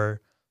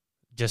or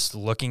just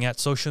looking at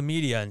social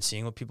media and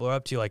seeing what people are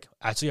up to. Like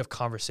actually have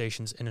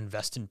conversations and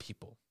invest in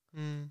people.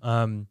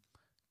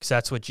 Because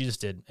that's what Jesus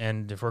did.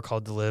 And if we're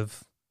called to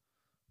live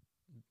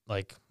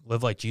like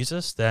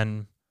Jesus,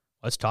 then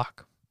let's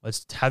talk.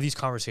 Let's have these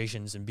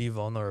conversations and be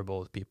vulnerable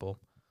with people.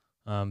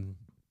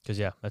 Because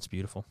yeah, that's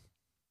beautiful.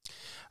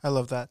 I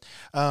love that.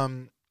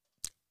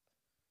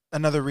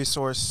 Another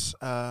resource,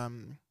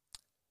 and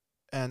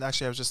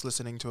actually I was just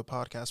listening to a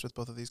podcast with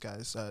both of these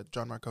guys,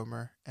 John Mark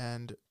Comer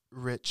and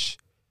Rich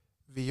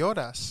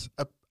Villodas.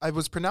 I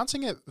was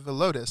pronouncing it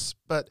Velotis,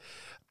 but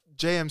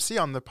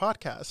JMC on the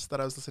podcast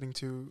that I was listening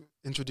to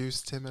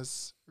introduced him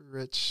as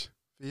Rich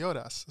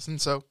Villodas. And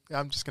so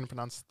I'm just going to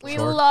pronounce We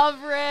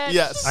love Rich.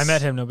 Yes. I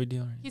met him, no big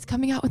deal. He's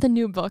coming out with a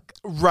new book.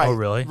 Right. Oh,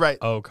 really? Right.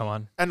 Oh, come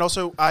on. And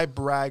also I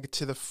brag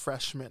to the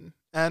freshmen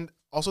and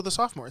also the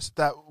sophomores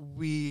that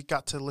we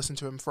got to listen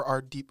to him for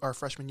our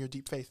freshman year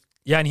Deep Faith.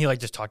 Yeah, and he like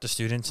just talked to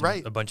students and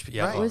Right. a bunch of people.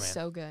 Yeah, Right. It was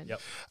so good. Yep.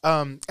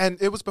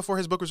 And it was before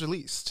his book was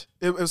released.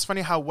 It was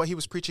funny how what he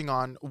was preaching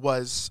on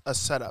was a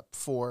setup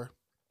for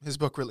his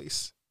book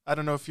release. I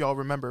don't know if y'all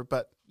remember,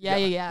 but Yeah.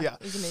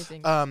 It was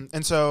amazing.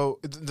 And so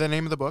the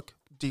name of the book,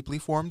 Deeply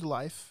Formed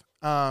Life,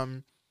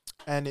 and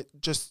it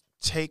just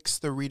takes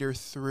the reader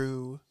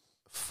through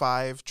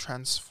 5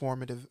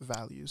 transformative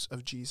values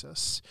of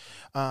Jesus.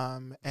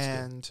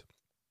 And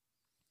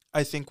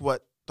I think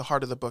what the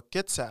heart of the book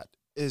gets at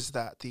is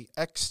that the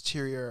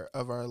exterior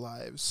of our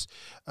lives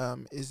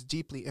is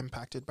deeply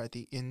impacted by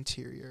the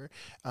interior.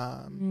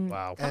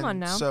 Wow. Come on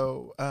now.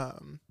 So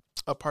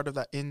a part of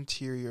that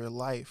interior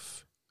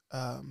life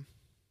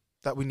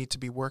that we need to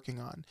be working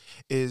on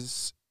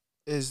is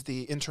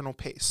the internal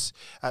pace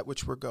at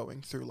which we're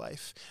going through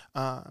life.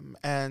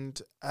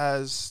 And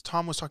as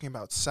Tom was talking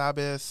about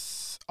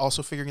Sabbath,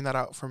 also figuring that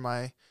out for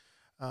my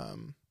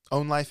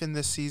own life in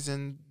this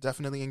season,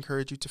 definitely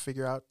encourage you to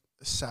figure out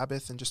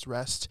Sabbath and just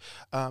rest.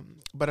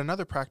 But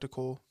another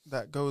practical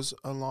that goes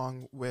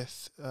along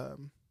with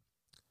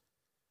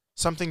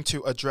something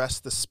to address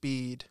the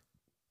speed,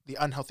 the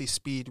unhealthy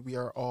speed we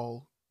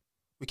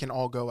can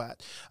all go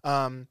at,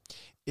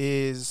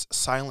 is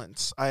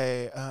silence.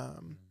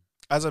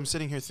 As I'm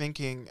sitting here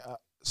thinking,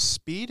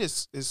 speed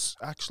is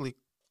actually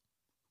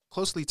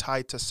closely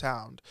tied to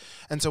sound.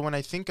 And so when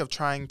I think of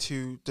trying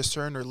to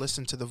discern or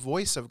listen to the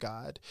voice of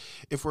God,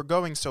 if we're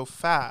going so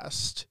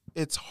fast,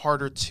 it's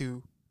harder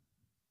to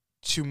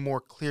more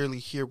clearly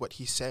hear what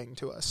he's saying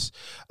to us.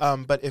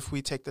 But if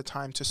we take the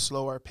time to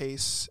slow our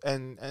pace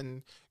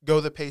and go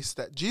the pace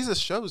that Jesus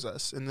shows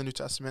us in the New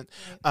Testament,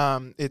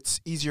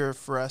 it's easier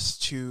for us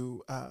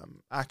to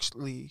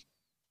actually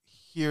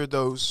hear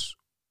those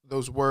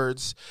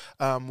words,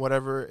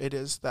 whatever it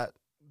is that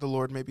the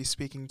Lord may be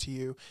speaking to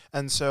you.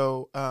 And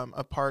so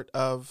a part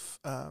of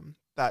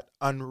that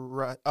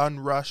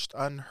unrushed,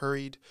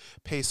 unhurried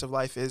pace of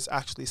life is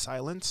actually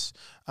silence,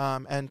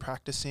 and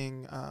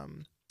practicing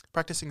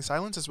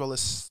silence as well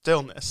as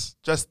stillness,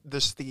 just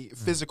the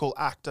physical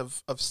act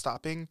of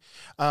stopping.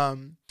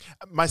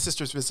 My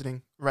sister's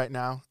visiting right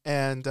now,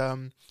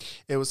 and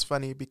it was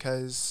funny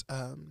because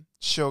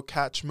she'll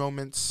catch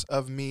moments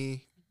of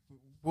me.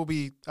 We'll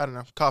be, I don't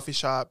know, coffee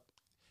shop,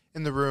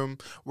 in the room,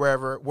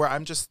 wherever, where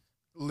I'm just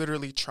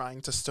literally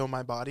trying to still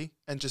my body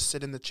and just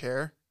sit in the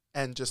chair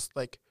and just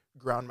like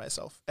ground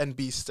myself and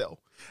be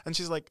still. And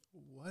she's like,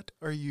 "What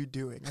are you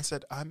doing?" I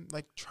said, "I'm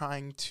like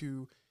trying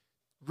to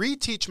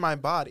reteach my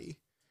body,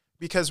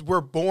 because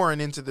we're born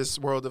into this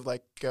world of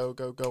like go,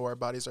 go, go. Our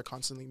bodies are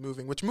constantly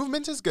moving, which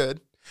movement is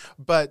good,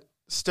 but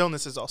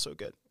stillness is also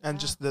good. And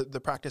just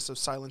the practice of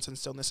silence and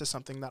stillness is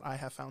something that I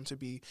have found to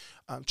be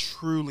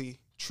truly,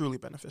 truly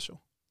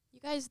beneficial. You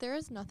guys, there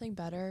is nothing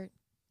better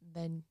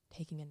than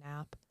taking a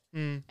nap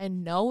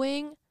and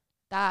knowing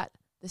that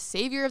the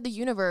savior of the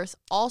universe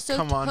also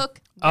took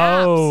naps.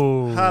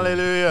 Oh,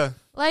 hallelujah.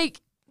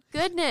 Like,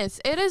 goodness,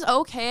 it is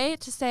okay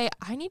to say,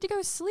 I need to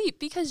go sleep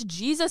because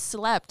Jesus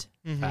slept.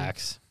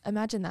 Facts.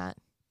 Imagine that.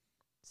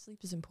 Sleep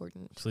is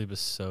important. Sleep is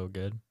so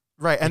good.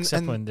 Right.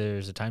 Except when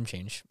there's a time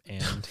change,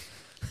 and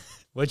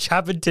which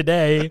happened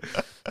today.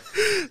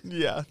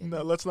 Yeah,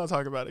 no, let's not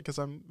talk about it because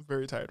I'm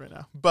very tired right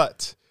now.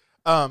 But,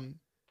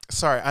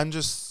 sorry, I'm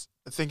just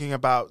thinking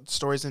about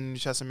stories in the New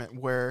Testament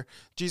where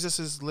Jesus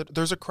is,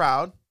 there's a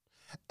crowd,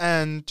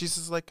 and Jesus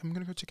is like, I'm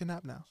going to go take a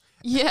nap now.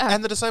 Yeah.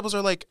 And the disciples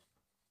are like,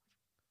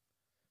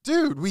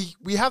 dude,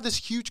 we have this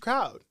huge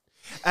crowd.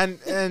 And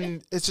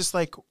it's just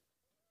like,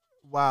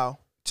 wow,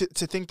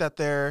 to think that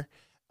there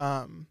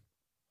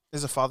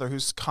is a father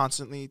who's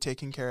constantly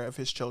taking care of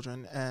his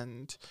children,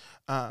 and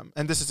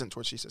this isn't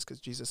towards Jesus because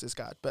Jesus is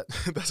God, but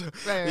that's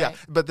right.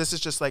 But this is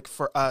just like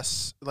for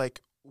us,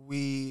 like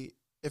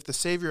if the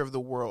savior of the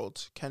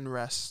world can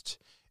rest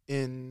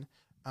in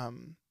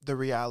the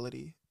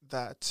reality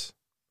that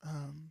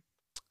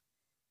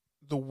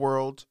the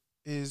world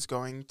is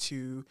going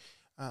to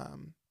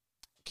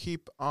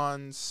keep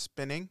on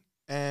spinning,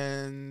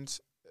 and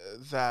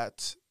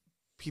that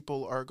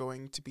people are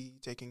going to be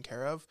taken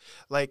care of.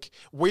 Like,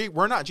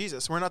 we're not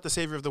Jesus. We're not the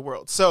savior of the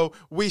world. So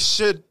we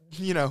should,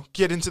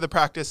 get into the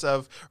practice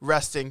of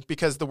resting,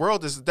 because the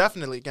world is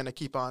definitely going to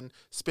keep on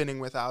spinning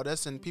without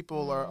us, and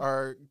people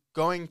are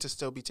going to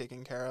still be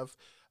taken care of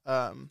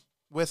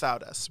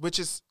without us, which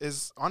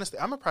is honestly,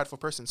 I'm a prideful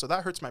person. So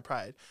that hurts my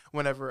pride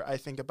whenever I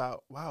think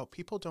about, wow,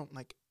 people don't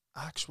like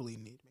actually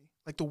need me.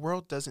 Like, the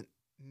world doesn't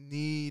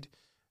need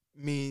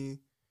me.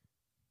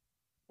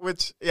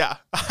 Which, I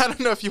don't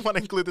know if you want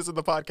to include this in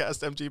the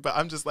podcast, MG, but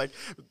I'm just like,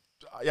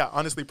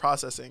 honestly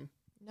processing.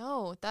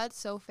 No, that's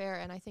so fair.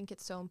 And I think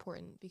it's so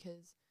important,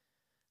 because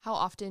how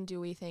often do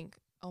we think,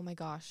 oh my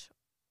gosh,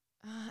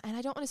 and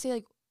I don't want to say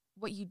like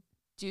what you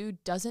do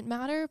doesn't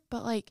matter,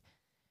 but like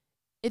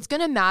it's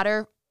going to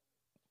matter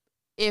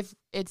if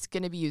it's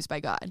going to be used by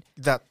God.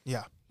 That's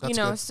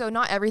good. So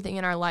not everything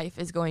in our life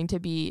is going to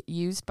be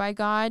used by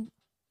God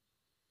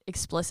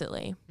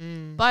explicitly,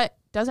 but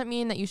doesn't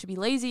mean that you should be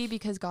lazy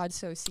because God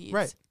sows seeds.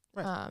 Right.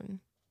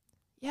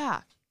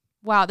 Yeah.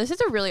 Wow, this is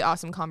a really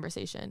awesome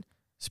conversation.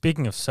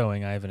 Speaking of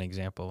sowing, I have an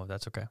example, if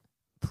that's okay.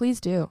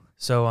 Please do.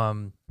 So,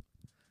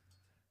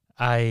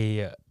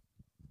 I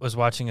was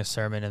watching a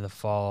sermon in the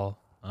fall,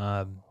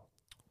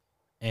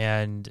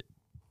 and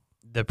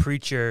the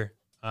preacher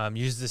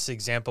used this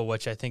example,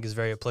 which I think is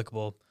very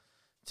applicable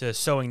to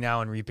sowing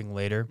now and reaping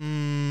later.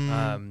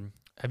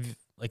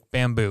 Like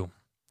bamboo.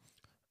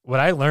 What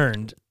I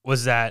learned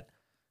was that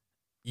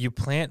you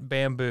plant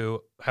bamboo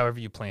however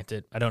you plant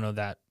it. I don't know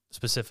that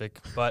specific,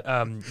 but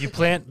you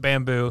plant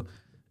bamboo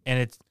and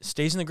it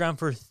stays in the ground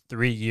for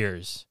 3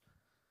 years.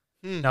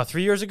 Now,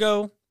 3 years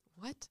ago...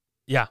 What?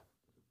 Yeah,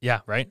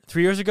 right?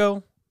 3 years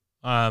ago,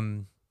 I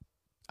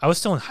was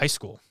still in high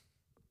school.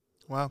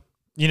 Wow.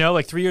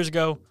 3 years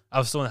ago, I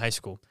was still in high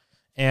school.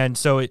 And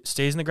so it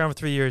stays in the ground for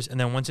 3 years, and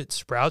then once it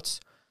sprouts,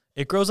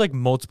 it grows like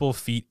multiple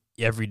feet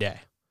every day.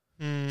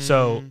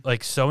 So,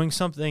 like, sowing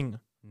something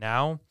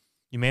now,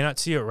 you may not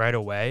see it right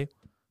away,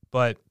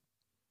 but,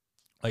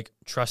 like,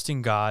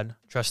 trusting God,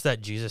 trust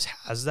that Jesus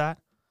has that,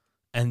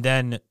 and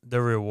then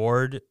the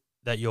reward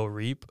that you'll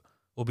reap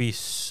will be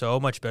so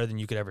much better than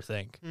you could ever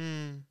think.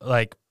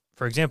 Like,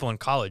 for example, in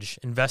college,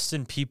 invest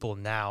in people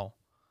now,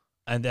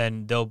 and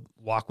then they'll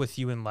walk with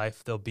you in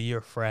life. They'll be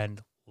your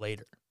friend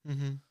later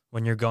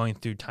when you're going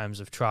through times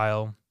of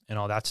trial and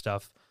all that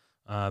stuff.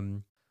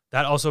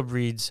 That also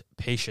breeds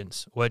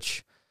patience,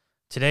 which...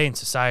 today in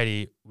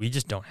society, we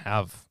just don't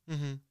have.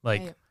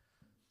 Like,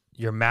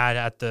 you're mad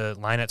at the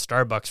line at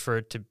Starbucks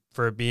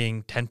for it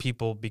being 10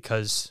 people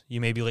because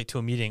you may be late to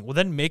a meeting. Well,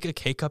 then make a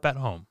K-cup at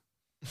home.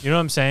 You know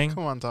what I'm saying?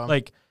 Come on, Tom.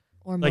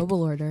 Or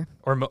mobile order.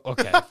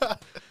 Okay.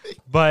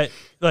 But,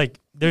 like,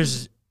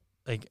 there's,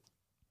 like,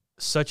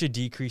 such a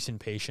decrease in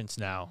patience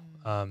now,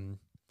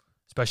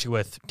 especially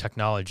with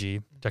technology.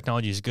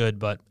 Technology is good,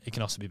 but it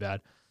can also be bad.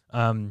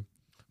 But,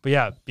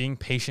 yeah, being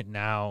patient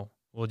now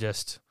will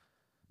just...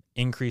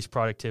 increase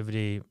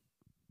productivity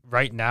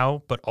right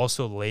now, but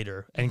also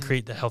later, and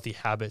create the healthy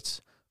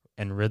habits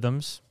and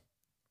rhythms.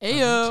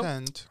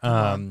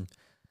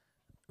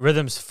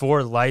 Rhythms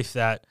for life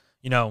that,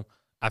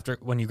 after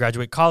when you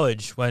graduate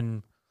college,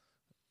 when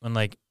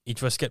like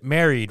each of us get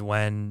married,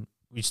 when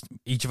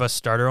each of us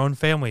start our own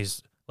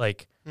families,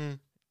 like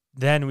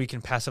then we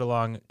can pass it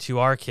along to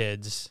our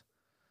kids,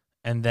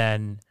 and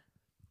then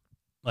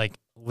like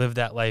live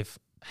that life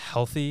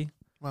healthy.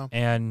 Wow.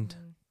 And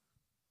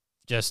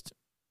just.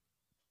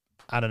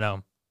 I don't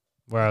know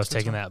where I was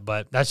taking that,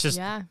 but that's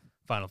just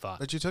final thought.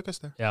 But you took us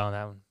there. Yeah, on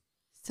that one.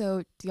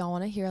 So do y'all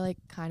want to hear like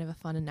kind of a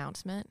fun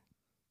announcement?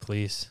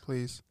 Please.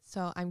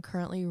 So I'm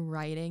currently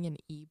writing an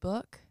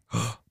ebook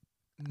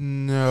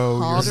No.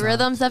 called you're not.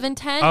 Rhythms of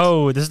Intent.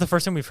 Oh, this is the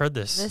first time we've heard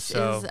this. This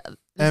is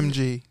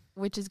MG.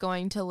 which is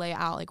going to lay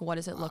out like what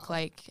does it look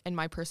like in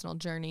my personal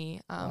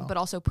journey, Wow. but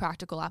also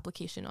practical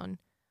application on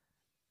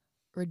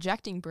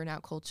rejecting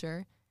burnout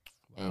culture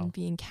and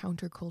being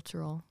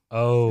countercultural.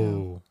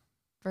 Oh.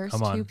 First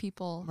Come on. 2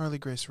 people Marley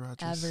Grace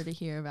Rogers. ever to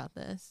hear about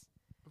this.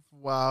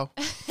 Wow.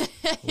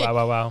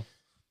 Wow.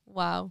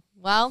 Wow.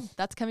 Well,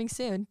 that's coming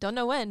soon. Don't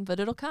know when, but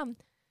it'll come.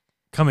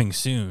 Coming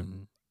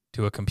soon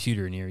to a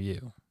computer near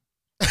you.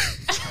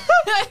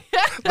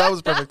 That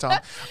was perfect, Tom.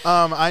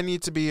 I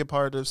need to be a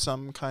part of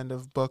some kind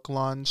of book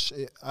launch.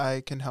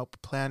 I can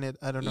help plan it.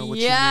 I don't know what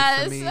you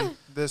need from me.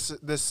 This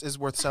is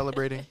worth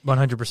celebrating.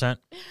 100%.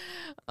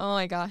 Oh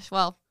my gosh.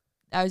 Well,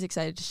 I was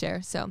excited to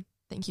share. So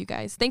thank you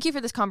guys. Thank you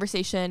for this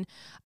conversation.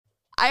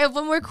 I have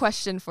one more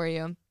question for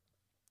you.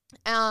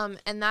 And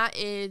that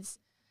is,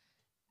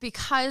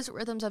 because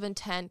Rhythms of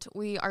Intent,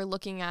 we are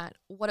looking at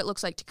what it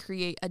looks like to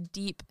create a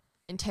deep,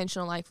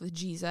 intentional life with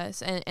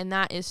Jesus. And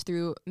that is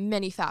through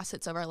many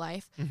facets of our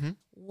life. Mm-hmm.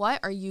 What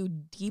are you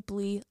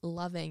deeply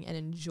loving and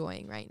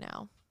enjoying right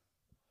now?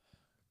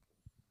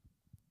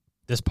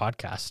 This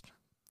podcast.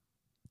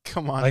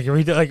 Come on. Like,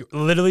 we like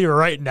literally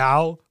right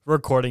now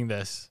recording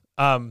this.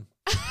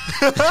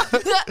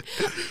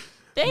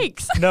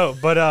 Thanks. No,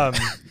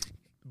 but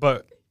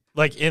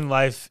like in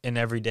life, in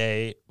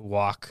everyday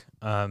walk,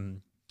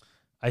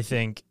 I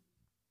think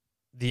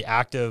the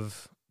act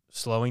of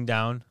slowing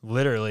down,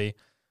 literally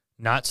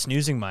not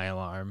snoozing my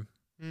alarm,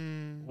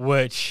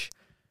 which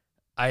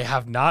I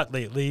have not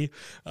lately,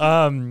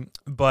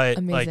 but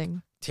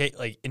Amazing.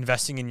 like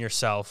investing in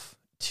yourself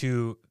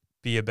to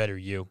be a better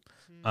you,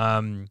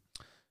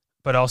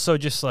 but also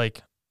just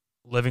like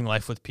living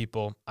life with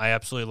people. I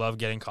absolutely love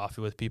getting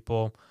coffee with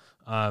people,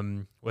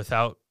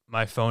 without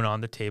my phone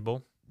on the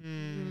table.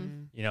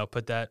 You know,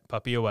 put that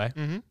puppy away.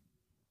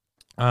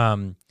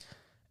 Mm-hmm.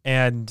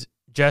 And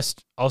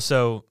just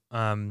also,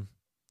 I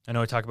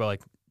know I talk about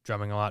like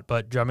drumming a lot,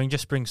 but drumming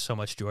just brings so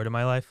much joy to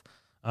my life.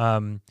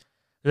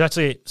 There's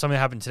actually something that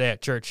happened today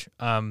at church.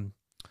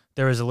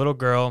 There was a little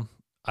girl,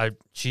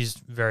 she's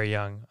very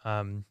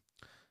young.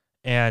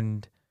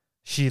 And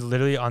she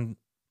literally on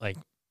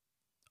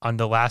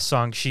the last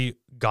song, she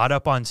got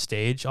up on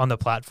stage on the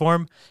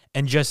platform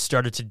and just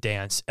started to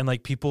dance. And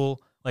like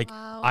people, like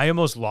Wow. I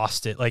almost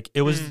lost it. Like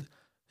it was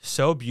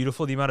so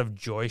beautiful, the amount of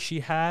joy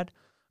she had.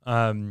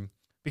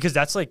 Because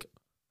that's like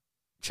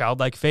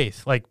childlike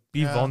faith, like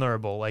be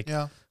vulnerable, like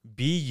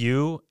be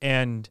you,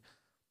 and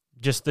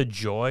just the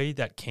joy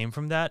that came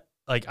from that.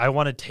 Like I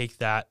want to take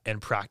that and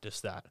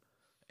practice that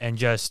and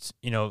just,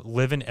 you know,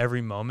 live in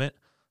every moment,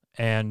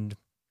 and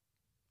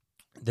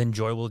then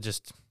joy will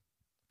just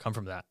come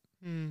from that.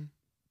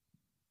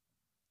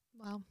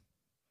 Wow.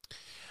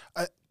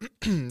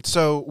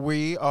 So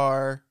we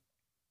are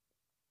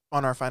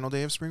on our final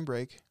day of spring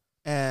break,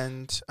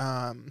 and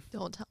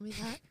Don't tell me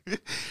that.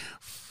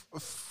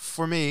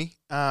 for me,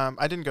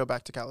 I didn't go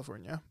back to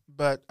California,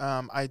 but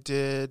I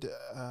did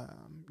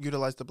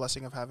utilize the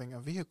blessing of having a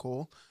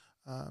vehicle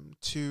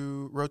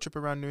to road trip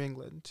around New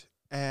England.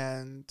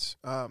 And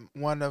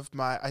one of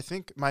I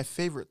think my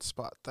favorite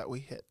spot that we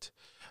hit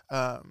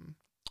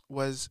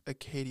was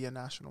Acadia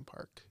National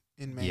Park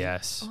in Maine.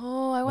 Yes.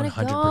 Oh, I want to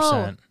 100%.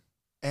 go.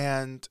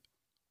 And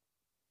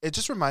it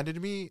just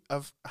reminded me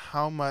of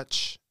how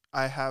much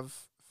I have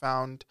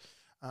found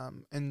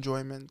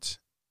enjoyment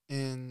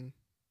in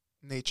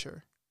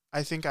nature.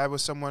 I think I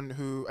was someone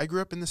who, I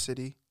grew up in the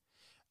city,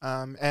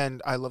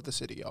 and I love the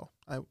city, y'all.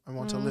 I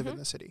want to live in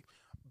the city.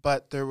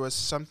 But there was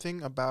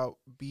something about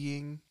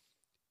being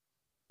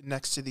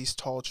next to these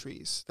tall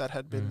trees that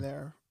had been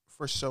there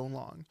for so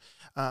long,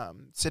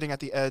 sitting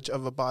at the edge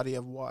of a body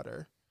of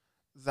water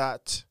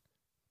that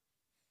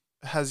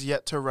has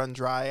yet to run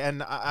dry.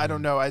 And I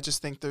don't know, I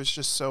just think there's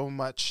just so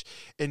much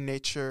in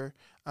nature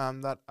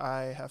that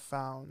I have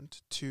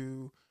found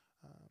to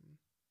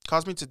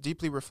cause me to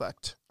deeply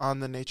reflect on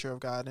the nature of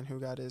God and who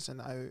God is.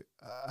 And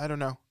I don't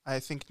know, I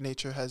think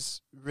nature has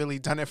really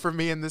done it for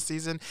me in this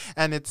season,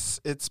 and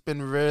it's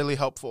been really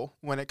helpful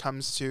when it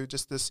comes to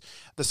just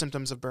the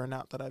symptoms of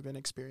burnout that I've been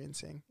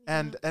experiencing.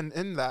 Yeah. And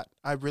in that,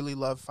 I really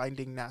love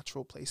finding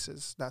natural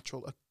places,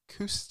 natural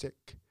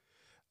acoustic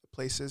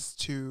places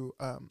to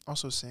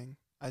also sing.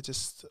 I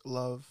just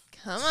love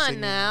Come on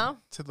singing now.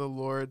 to the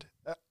Lord,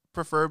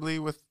 preferably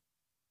with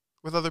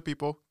other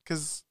people,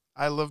 because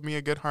I love me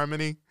a good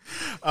harmony.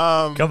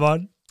 Come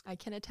on. I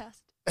can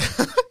attest.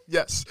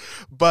 Yes,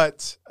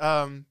 but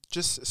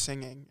just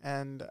singing,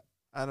 and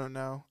I don't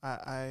know.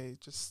 I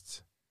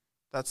just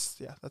that's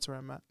where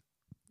I'm at.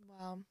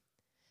 Wow.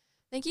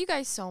 Thank you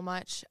guys so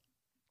much.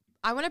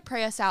 I want to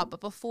pray us out, but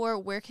before,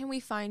 where can we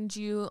find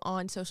you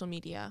on social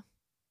media?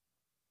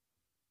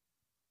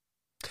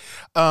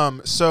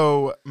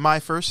 So my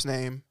first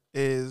name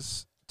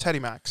is Teddy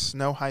Max,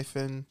 no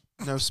hyphen,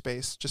 no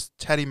space, just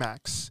Teddy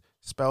Max,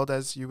 spelled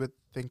as you would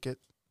think it,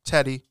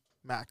 Teddy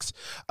Max.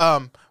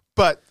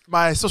 But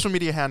my social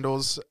media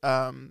handles,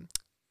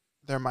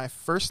 they're my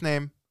first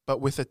name, but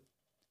with a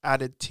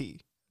added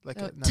T. Like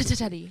Oh, another T.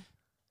 Teddy.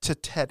 To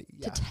Teddy.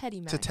 Yeah. To Teddy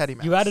Max. To Teddy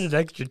Max. You added an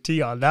extra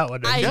T on that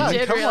one. I didn't you?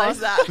 did come realize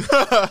on.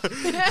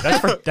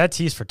 that. That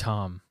T's for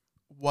Tom.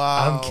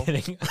 Wow. I'm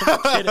kidding.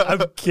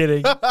 I'm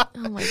kidding. Oh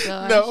my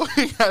gosh. No,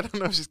 I don't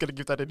know if she's gonna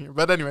give that in here,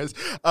 but anyways,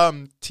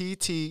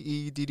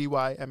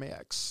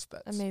 TTEDDYMAX.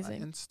 That's Amazing.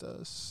 my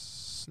Insta,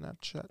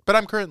 Snapchat. But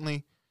I'm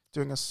currently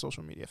doing a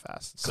social media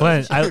fast. So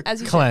Cleanse.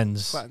 As you should.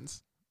 Cleanse.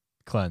 Cleanse.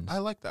 Cleanse. I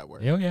like that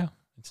word. Oh yeah,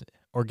 it's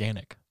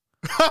organic.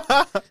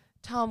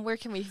 Tom, where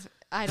can we?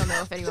 I don't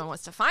know if anyone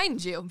wants to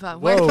find you,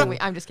 but where Whoa. can we?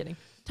 I'm just kidding.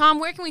 Tom,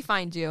 where can we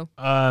find you?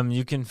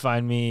 You can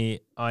find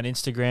me on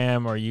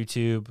Instagram or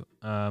YouTube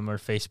or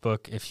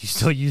Facebook if you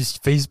still use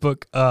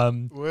Facebook.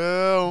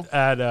 Well,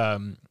 At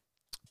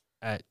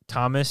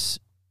Thomas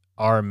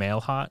R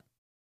Mailhot.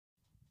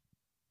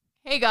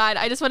 Hey God,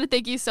 I just want to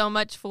thank you so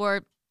much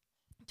for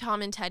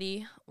Tom and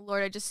Teddy.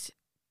 Lord, I just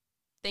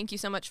thank you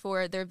so much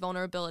for their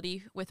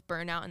vulnerability with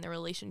burnout in their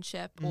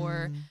relationship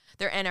or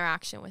their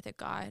interaction with it,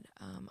 God.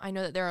 I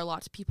know that there are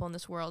lots of people in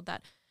this world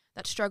that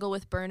struggle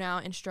with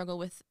burnout and struggle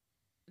with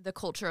the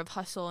culture of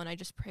hustle. And I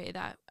just pray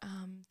that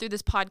through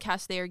this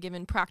podcast, they are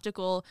given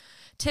practical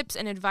tips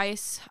and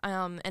advice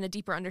and a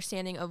deeper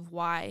understanding of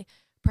why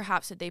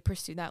perhaps that they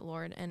pursue that,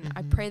 Lord. And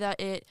I pray that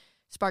it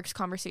sparks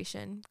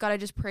conversation. God, I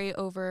just pray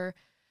over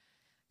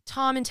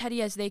Tom and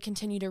Teddy as they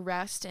continue to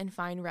rest and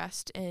find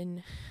rest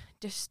in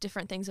just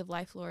different things of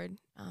life, Lord.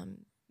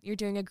 You're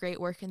doing a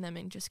great work in them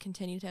and just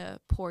continue to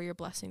pour your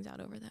blessings out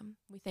over them.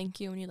 We thank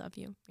you and we love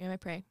you. And I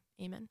pray.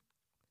 Amen.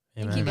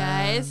 Thank you,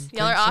 guys.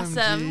 Y'all are Thanks,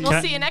 awesome. MG.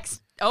 We'll see you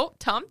next. Oh,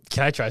 Tom.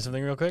 Can I try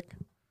something real quick?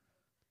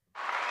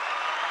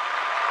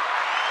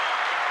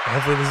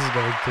 Hopefully this is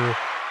going through.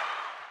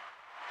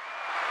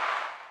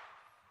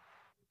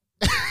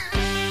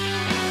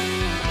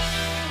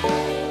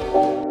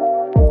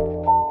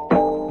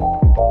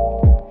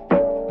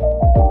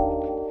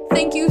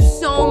 Thank you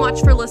so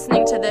much for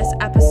listening to this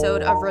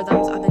episode of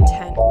Rhythms of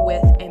Intent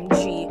with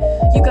MG.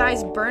 You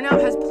guys,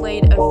 burnout has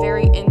played a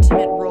very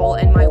intimate role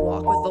in my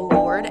walk with the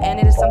Lord, and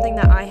it is something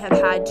that I have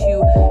had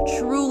to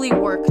truly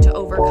work to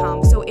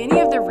overcome. So any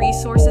of the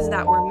resources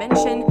that were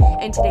mentioned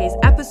in today's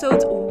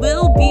episodes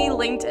will be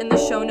linked in the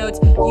show notes.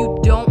 You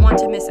don't want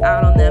to miss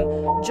out on them.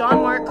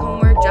 John Mark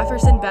Comer,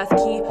 Jefferson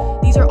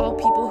Bethke, these are all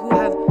people who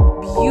have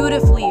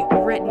beautifully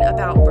written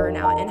about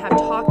burnout and have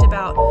talked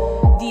about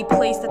the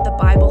place that the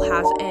Bible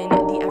has in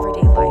the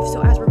everyday life.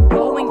 So as we're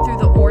going through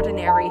the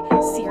Ordinary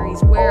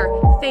series where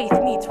faith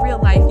meets real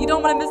life, you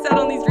don't want to miss out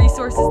on these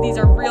resources. These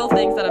are real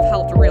things that have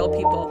helped real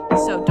people.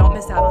 So don't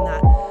miss out on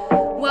that.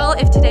 Well,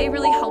 if today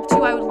really helped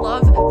you, I would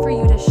love for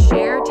you to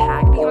share,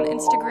 tag me on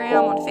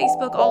Instagram, on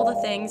Facebook, all the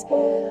things.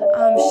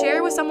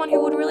 Share with someone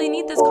who would really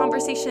need this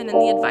conversation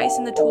and the advice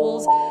and the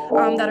tools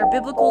that are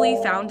biblically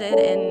founded.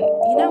 And,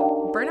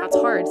 burnout's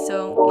hard,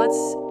 so let's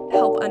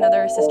help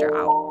another sister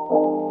out.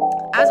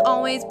 As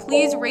always,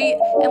 please rate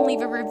and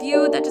leave a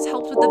review. That just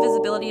helps with the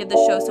visibility of the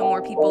show so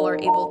more people are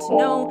able to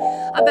know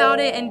about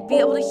it and be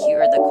able to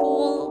hear the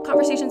cool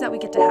conversations that we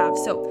get to have.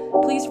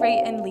 So please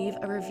rate and leave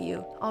a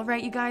review. All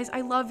right, you guys,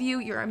 I love you.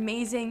 You're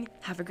amazing.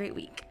 Have a great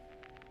week.